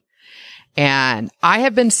thing. And I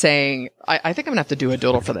have been saying, I think I'm going to have to do a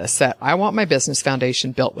doodle for this, that I want my business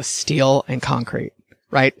foundation built with steel and concrete,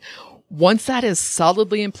 right? Once that is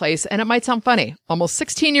solidly in place, and it might sound funny, almost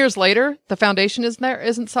 16 years later, the foundation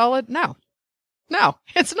isn't solid? No,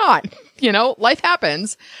 it's not. Life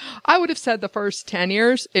happens. I would have said the first 10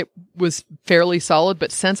 years, it was fairly solid,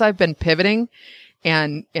 but since I've been pivoting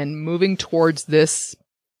and moving towards this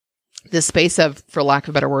space of, for lack of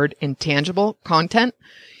a better word, intangible content,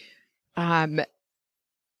 no,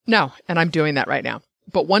 and I'm doing that right now.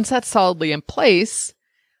 But once that's solidly in place,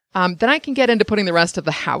 then I can get into putting the rest of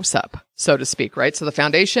the house up, so to speak, right? So the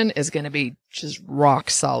foundation is going to be just rock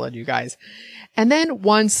solid, you guys. And then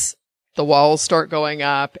once the walls start going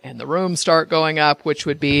up and the rooms start going up, which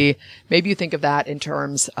would be, maybe you think of that in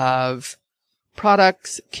terms of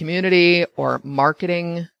products, community, or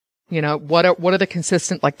marketing. What are the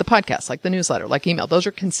consistent, like the podcast, like the newsletter, like email? Those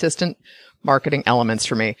are consistent marketing elements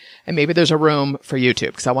for me. And maybe there's a room for YouTube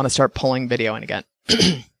because I want to start pulling video in again.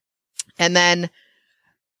 And then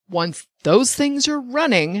once those things are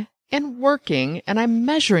running and working and I'm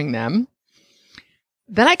measuring them,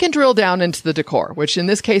 then I can drill down into the decor, which in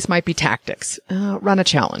this case might be tactics. Run a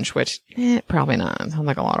challenge, which probably not. Sounds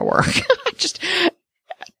like a lot of work. Just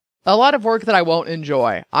a lot of work that I won't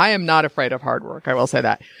enjoy. I am not afraid of hard work. I will say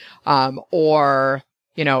that. Or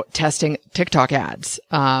testing TikTok ads.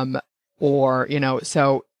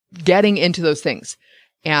 So getting into those things.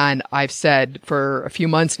 And I've said for a few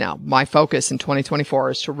months now, my focus in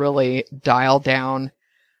 2024 is to really dial down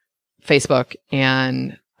Facebook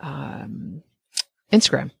and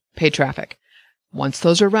Instagram, paid traffic. Once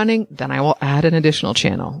those are running, then I will add an additional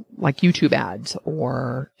channel like YouTube ads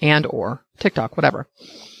or TikTok, whatever.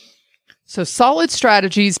 So solid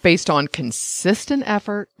strategies based on consistent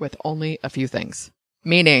effort with only a few things,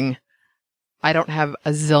 meaning I don't have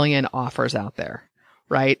a zillion offers out there,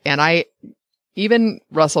 right? And even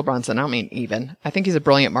Russell Brunson, I don't mean even, I think he's a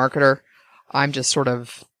brilliant marketer. I'm just sort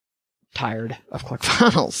of tired of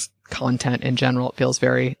ClickFunnels content in general. It feels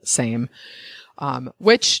very same,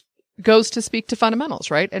 which goes to speak to fundamentals,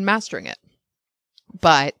 right? And mastering it.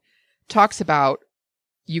 But talks about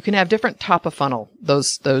you can have different top of funnel,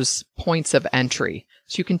 those points of entry.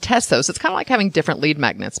 So you can test those. It's kind of like having different lead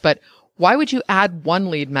magnets, but why would you add one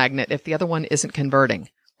lead magnet if the other one isn't converting,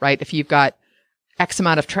 right? If you've got X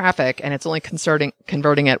amount of traffic and it's only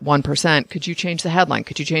converting at 1%, could you change the headline?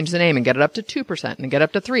 Could you change the name and get it up to 2% and get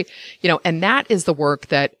up to 3%? And that is the work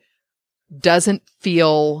that doesn't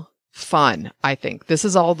feel fun, I think. This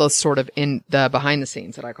is all the sort of in the behind the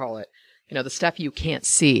scenes that I call it. The stuff you can't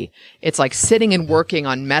see. It's like sitting and working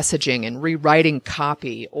on messaging and rewriting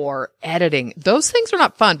copy or editing. Those things are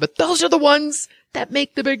not fun, but those are the ones that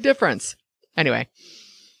make the big difference. Anyway,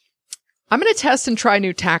 I'm going to test and try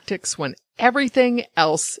new tactics when everything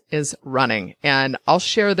else is running. And I'll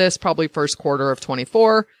share this probably first quarter of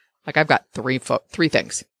 24. Like I've got three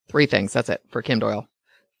things. That's it for Kim Doyle.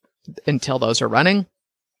 Until those are running,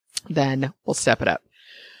 then we'll step it up.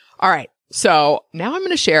 All right. So now I'm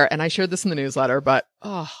going to share, and I shared this in the newsletter, but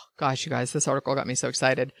oh gosh, you guys, this article got me so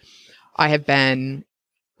excited. I have been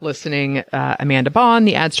listening, Amanda Bond,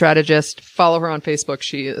 the ad strategist. Follow her on Facebook.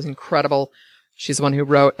 She is incredible. She's the one who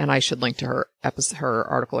wrote, and I should link to her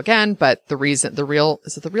article again. But the real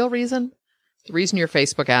reason your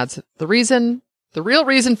Facebook ads, the real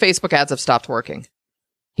reason Facebook ads have stopped working.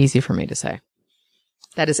 Easy for me to say.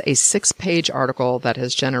 That is a 6-page article that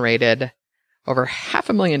has generated over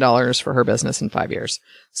 $500,000 for her business in 5 years.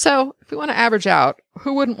 So if we want to average out,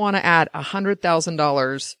 who wouldn't want to add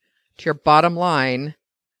 $100,000 to your bottom line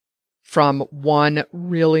from one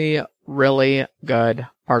really, really good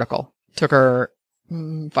article? Took her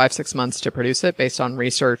 5-6 months to produce it based on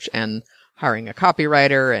research and hiring a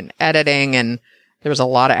copywriter and editing. And there was a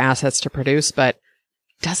lot of assets to produce, but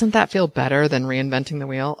doesn't that feel better than reinventing the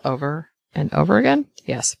wheel over and over again?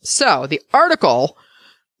 Yes. So the article,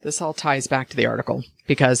 this all ties back to the article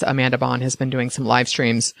because Amanda Bond has been doing some live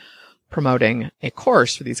streams promoting a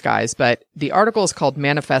course for these guys. But the article is called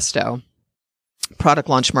Manifesto Product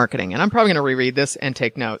Launch Marketing. And I'm probably going to reread this and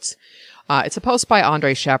take notes. It's a post by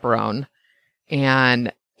Andre Chaperon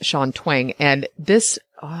and Sean Twing. And this,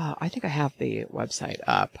 I think I have the website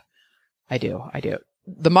up. I do.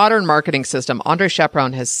 The Modern Marketing System. Andre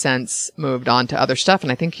Chaperon has since moved on to other stuff.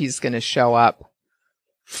 And I think he's going to show up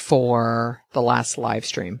for the last live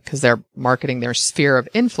stream because they're marketing their sphere of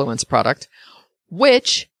influence product,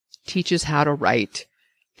 which teaches how to write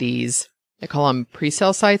these, they call them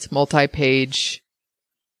pre-sale sites, multi-page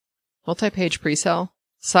pre-sale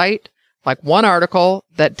site, like one article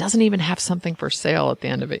that doesn't even have something for sale at the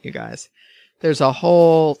end of it, you guys. There's a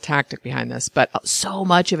whole tactic behind this, but so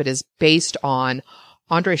much of it is based on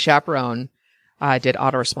Andre Chaperon did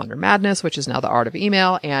Autoresponder Madness, which is now the art of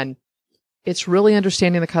email. And it's really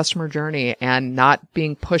understanding the customer journey and not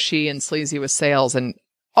being pushy and sleazy with sales and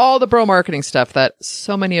all the bro marketing stuff that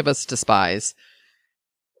so many of us despise.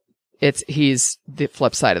 He's the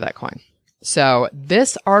flip side of that coin. So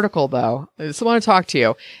this article, though, I just want to talk to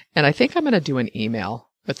you. And I think I'm going to do an email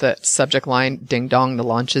with the subject line, ding dong, the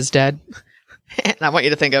launch is dead. And I want you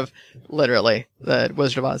to think of literally the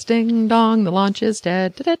Wizard of Oz, ding dong, the launch is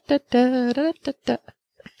dead. Da, da, da, da, da,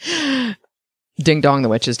 da. Ding dong, the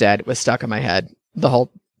witch is dead was stuck in my head the whole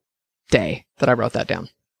day that I wrote that down.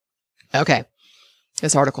 Okay.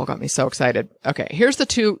 This article got me so excited. Okay. Here's the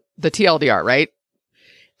TLDR, right?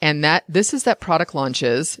 And this is that product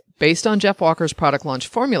launches based on Jeff Walker's product launch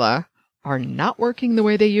formula are not working the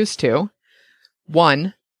way they used to.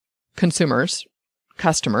 One, consumers,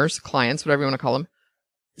 customers, clients, whatever you want to call them,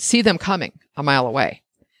 see them coming a mile away.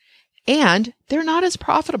 And they're not as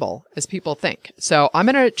profitable as people think. So I'm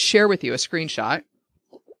going to share with you a screenshot,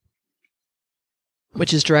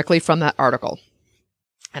 which is directly from that article.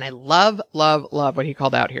 And I love, love, love what he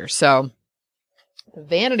called out here. So the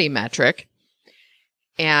vanity metric,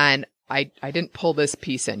 and I didn't pull this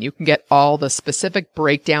piece in. You can get all the specific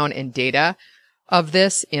breakdown and data of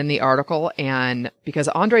this in the article. And because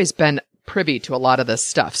Andre's been privy to a lot of this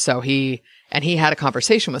stuff. So he had a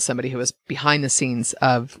conversation with somebody who was behind the scenes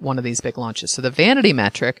of one of these big launches. So the vanity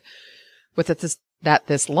metric with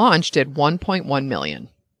this launch did 1.1 million.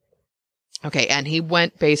 Okay. And he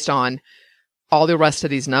went based on all the rest of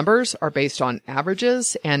these numbers are based on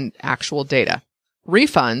averages and actual data.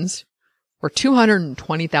 refunds were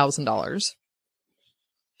 $220,000.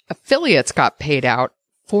 Affiliates got paid out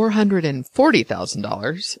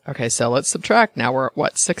 $440,000. Okay, so let's subtract. Now we're at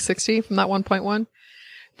what, 660 from that 1.1?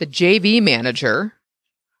 The JV manager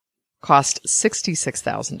cost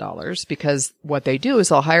 $66,000 because what they do is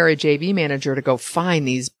they'll hire a JV manager to go find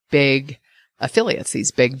these big affiliates,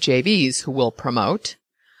 these big JVs who will promote.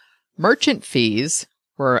 Merchant fees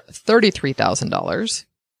were $33,000.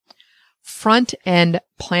 Front end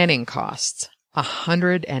planning costs,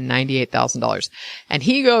 $198,000. And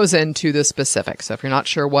he goes into the specifics. So if you're not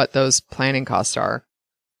sure what those planning costs are,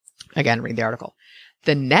 again, read the article.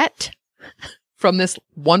 The net from this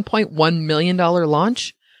 $1.1 million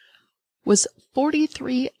launch was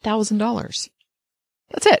 $43,000.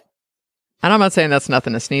 That's it. And I'm not saying that's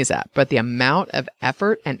nothing to sneeze at, but the amount of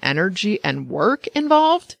effort and energy and work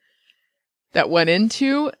involved that went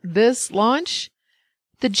into this launch,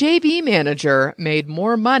 the JV manager made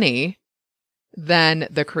more money than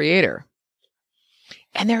the creator.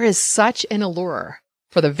 And there is such an allure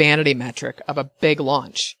for the vanity metric of a big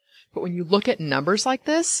launch. But when you look at numbers like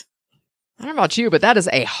this, I don't know about you, but that is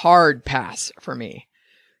a hard pass for me.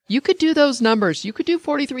 You could do those numbers. You could do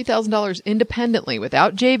 $43,000 independently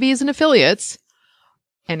without JVs and affiliates.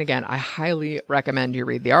 And again, I highly recommend you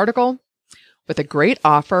read the article with a great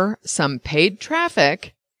offer, some paid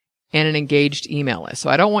traffic, and an engaged email list. So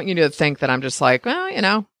I don't want you to think that I'm just like,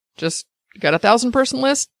 well, just got a 1,000-person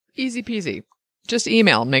list. Easy peasy. Just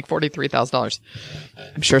email and make $43,000.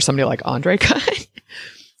 I'm sure somebody like Andre could,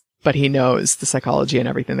 but he knows the psychology and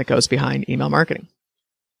everything that goes behind email marketing.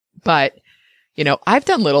 But I've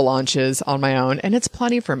done little launches on my own and it's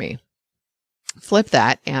plenty for me. Flip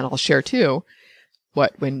that and I'll share too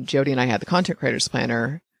when Jody and I had the Content Creators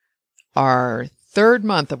Planner, our third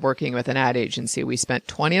month of working with an ad agency, we spent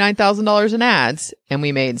 $29,000 in ads and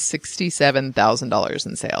we made $67,000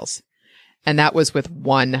 in sales. And that was with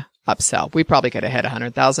one upsell. We probably could have hit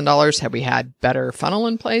 $100,000 had we had better funnel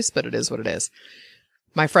in place, but it is what it is.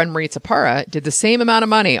 My friend Maritza Parra did the same amount of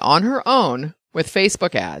money on her own with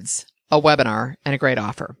Facebook ads, a webinar, and a great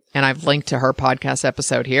offer. And I've linked to her podcast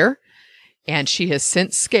episode here. And she has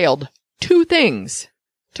since scaled 2 things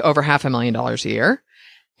to over $500,000 a year.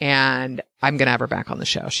 And I'm going to have her back on the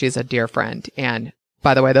show. She's a dear friend. And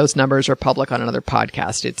by the way, those numbers are public on another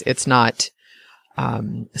podcast. It's not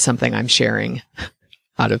something I'm sharing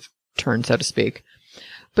out of turn, so to speak.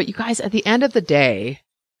 But you guys, at the end of the day,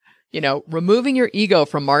 removing your ego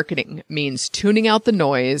from marketing means tuning out the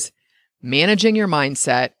noise, managing your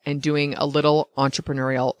mindset, and doing a little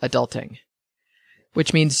entrepreneurial adulting,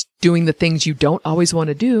 which means doing the things you don't always want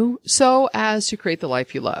to do so as to create the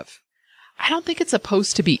life you love. I don't think it's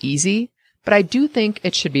supposed to be easy, but I do think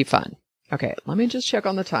it should be fun. Okay, let me just check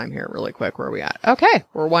on the time here really quick. Where are we at? Okay,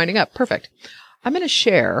 we're winding up. Perfect. I'm going to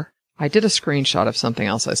share. I did a screenshot of something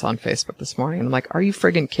else I saw on Facebook this morning. And I'm like, are you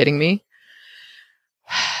friggin' kidding me?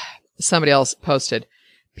 Somebody else posted,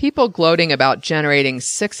 people gloating about generating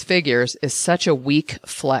 6 figures is such a weak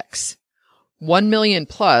flex. 1 million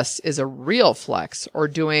plus is a real flex, or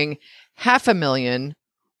doing 500,000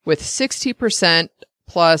 with 60%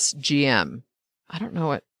 plus GM. I don't know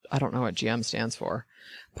what GM stands for,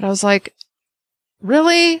 but I was like,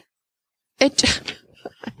 really? I'm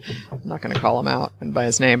not going to call him out and by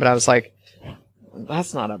his name, but I was like,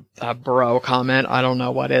 that's not a bro comment. I don't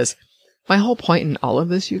know what is. My whole point in all of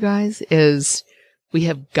this, you guys, is we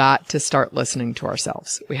have got to start listening to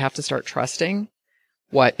ourselves. We have to start trusting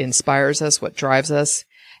what inspires us, what drives us,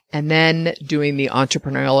 and then doing the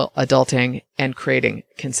entrepreneurial adulting and creating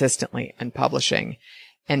consistently and publishing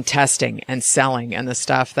and testing and selling and the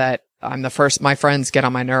stuff that my friends get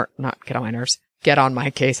on my nerves, get on my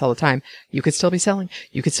case all the time. You could still be selling.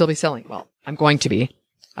 You could still be selling. Well, I'm going to be.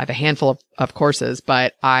 I have a handful of courses,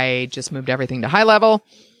 but I just moved everything to high level.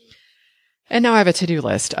 And now I have a to-do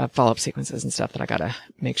list of follow-up sequences and stuff that I got to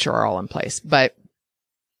make sure are all in place. But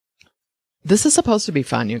this is supposed to be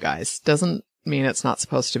fun, you guys. Doesn't mean it's not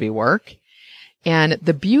supposed to be work. And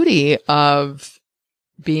the beauty of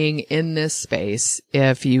being in this space,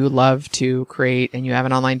 if you love to create and you have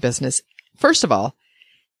an online business, first of all,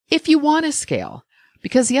 if you want to scale,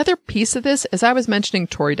 because the other piece of this, as I was mentioning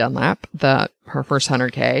Tori Dunlap, her first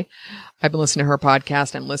 100K, I've been listening to her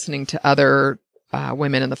podcast and listening to other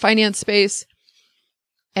women in the finance space.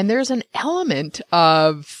 And there's an element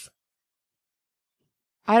of,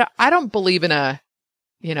 I don't believe in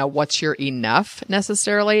what's your enough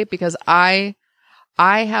necessarily, because I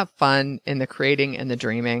have fun in the creating and the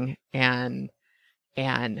dreaming and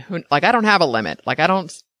I don't have a limit. Like I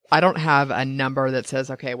don't have a number that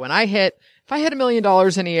says, okay, if I hit $1 million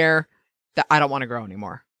in a year, that I don't want to grow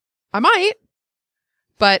anymore. I might,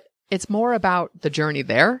 but it's more about the journey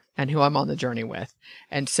there and who I'm on the journey with.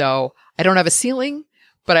 And so I don't have a ceiling,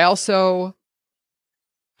 but I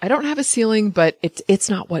don't have a ceiling, but it's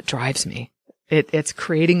not what drives me. It's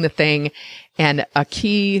creating the thing. And a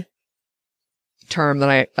key term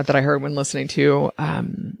that I heard when listening to,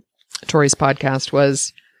 Tori's podcast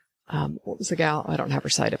was, what was the gal? I don't have her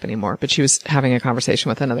site up anymore, but she was having a conversation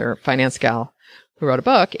with another finance gal who wrote a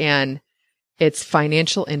book, and it's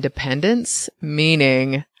financial independence,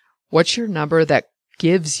 meaning what's your number that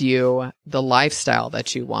gives you the lifestyle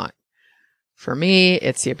that you want? For me,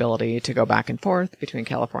 it's the ability to go back and forth between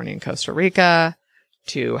California and Costa Rica,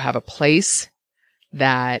 to have a place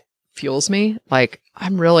that fuels me. Like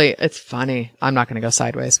it's funny. I'm not going to go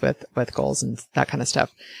sideways with goals and that kind of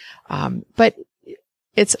stuff. But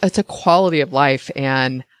it's a quality of life.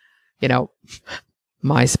 And,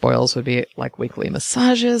 my spoils would be like weekly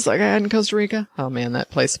massages like I had in Costa Rica. Oh man, that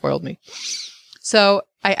place spoiled me. So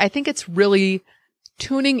I think it's really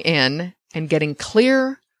tuning in and getting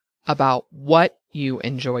clear about what you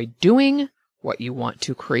enjoy doing, what you want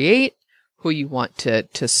to create, who you want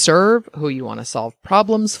to serve, who you want to solve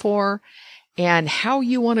problems for, and how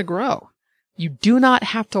you want to grow. You do not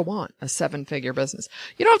have to want a 7-figure business.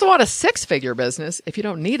 You don't have to want a 6-figure business if you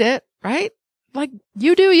don't need it, right? Like,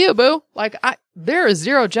 you do you, boo. Like, there is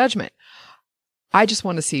zero judgment. I just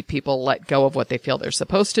want to see people let go of what they feel they're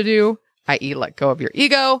supposed to do, i.e. let go of your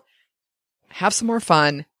ego, have some more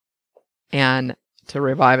fun, and to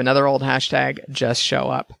revive another old hashtag, just show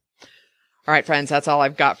up. All right, friends, that's all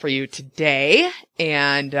I've got for you today.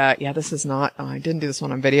 And, this is not, I didn't do this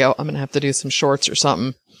one on video. I'm going to have to do some shorts or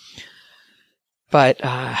something. But,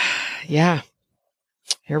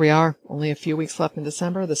 here we are. Only a few weeks left in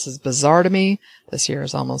December. This is bizarre to me. This year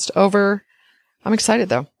is almost over. I'm excited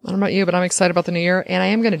though. I don't know about you, but I'm excited about the new year. And I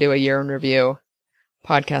am going to do a year in review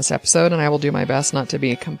podcast episode, and I will do my best not to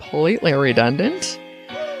be completely redundant.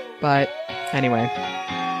 But anyway,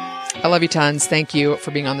 I love you tons. Thank you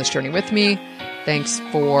for being on this journey with me. Thanks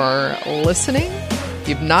for listening. If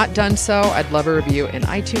you've not done so, I'd love a review in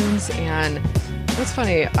iTunes. And what's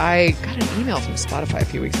funny, I got an email from Spotify a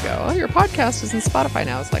few weeks ago. Oh, your podcast is in Spotify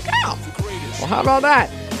now. It's like, oh, well, how about that?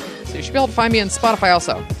 So you should be able to find me on Spotify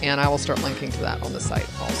also. And I will start linking to that on the site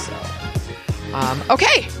also.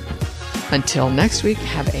 Okay. Until next week,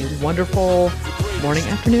 have a wonderful morning,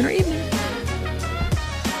 afternoon, or evening.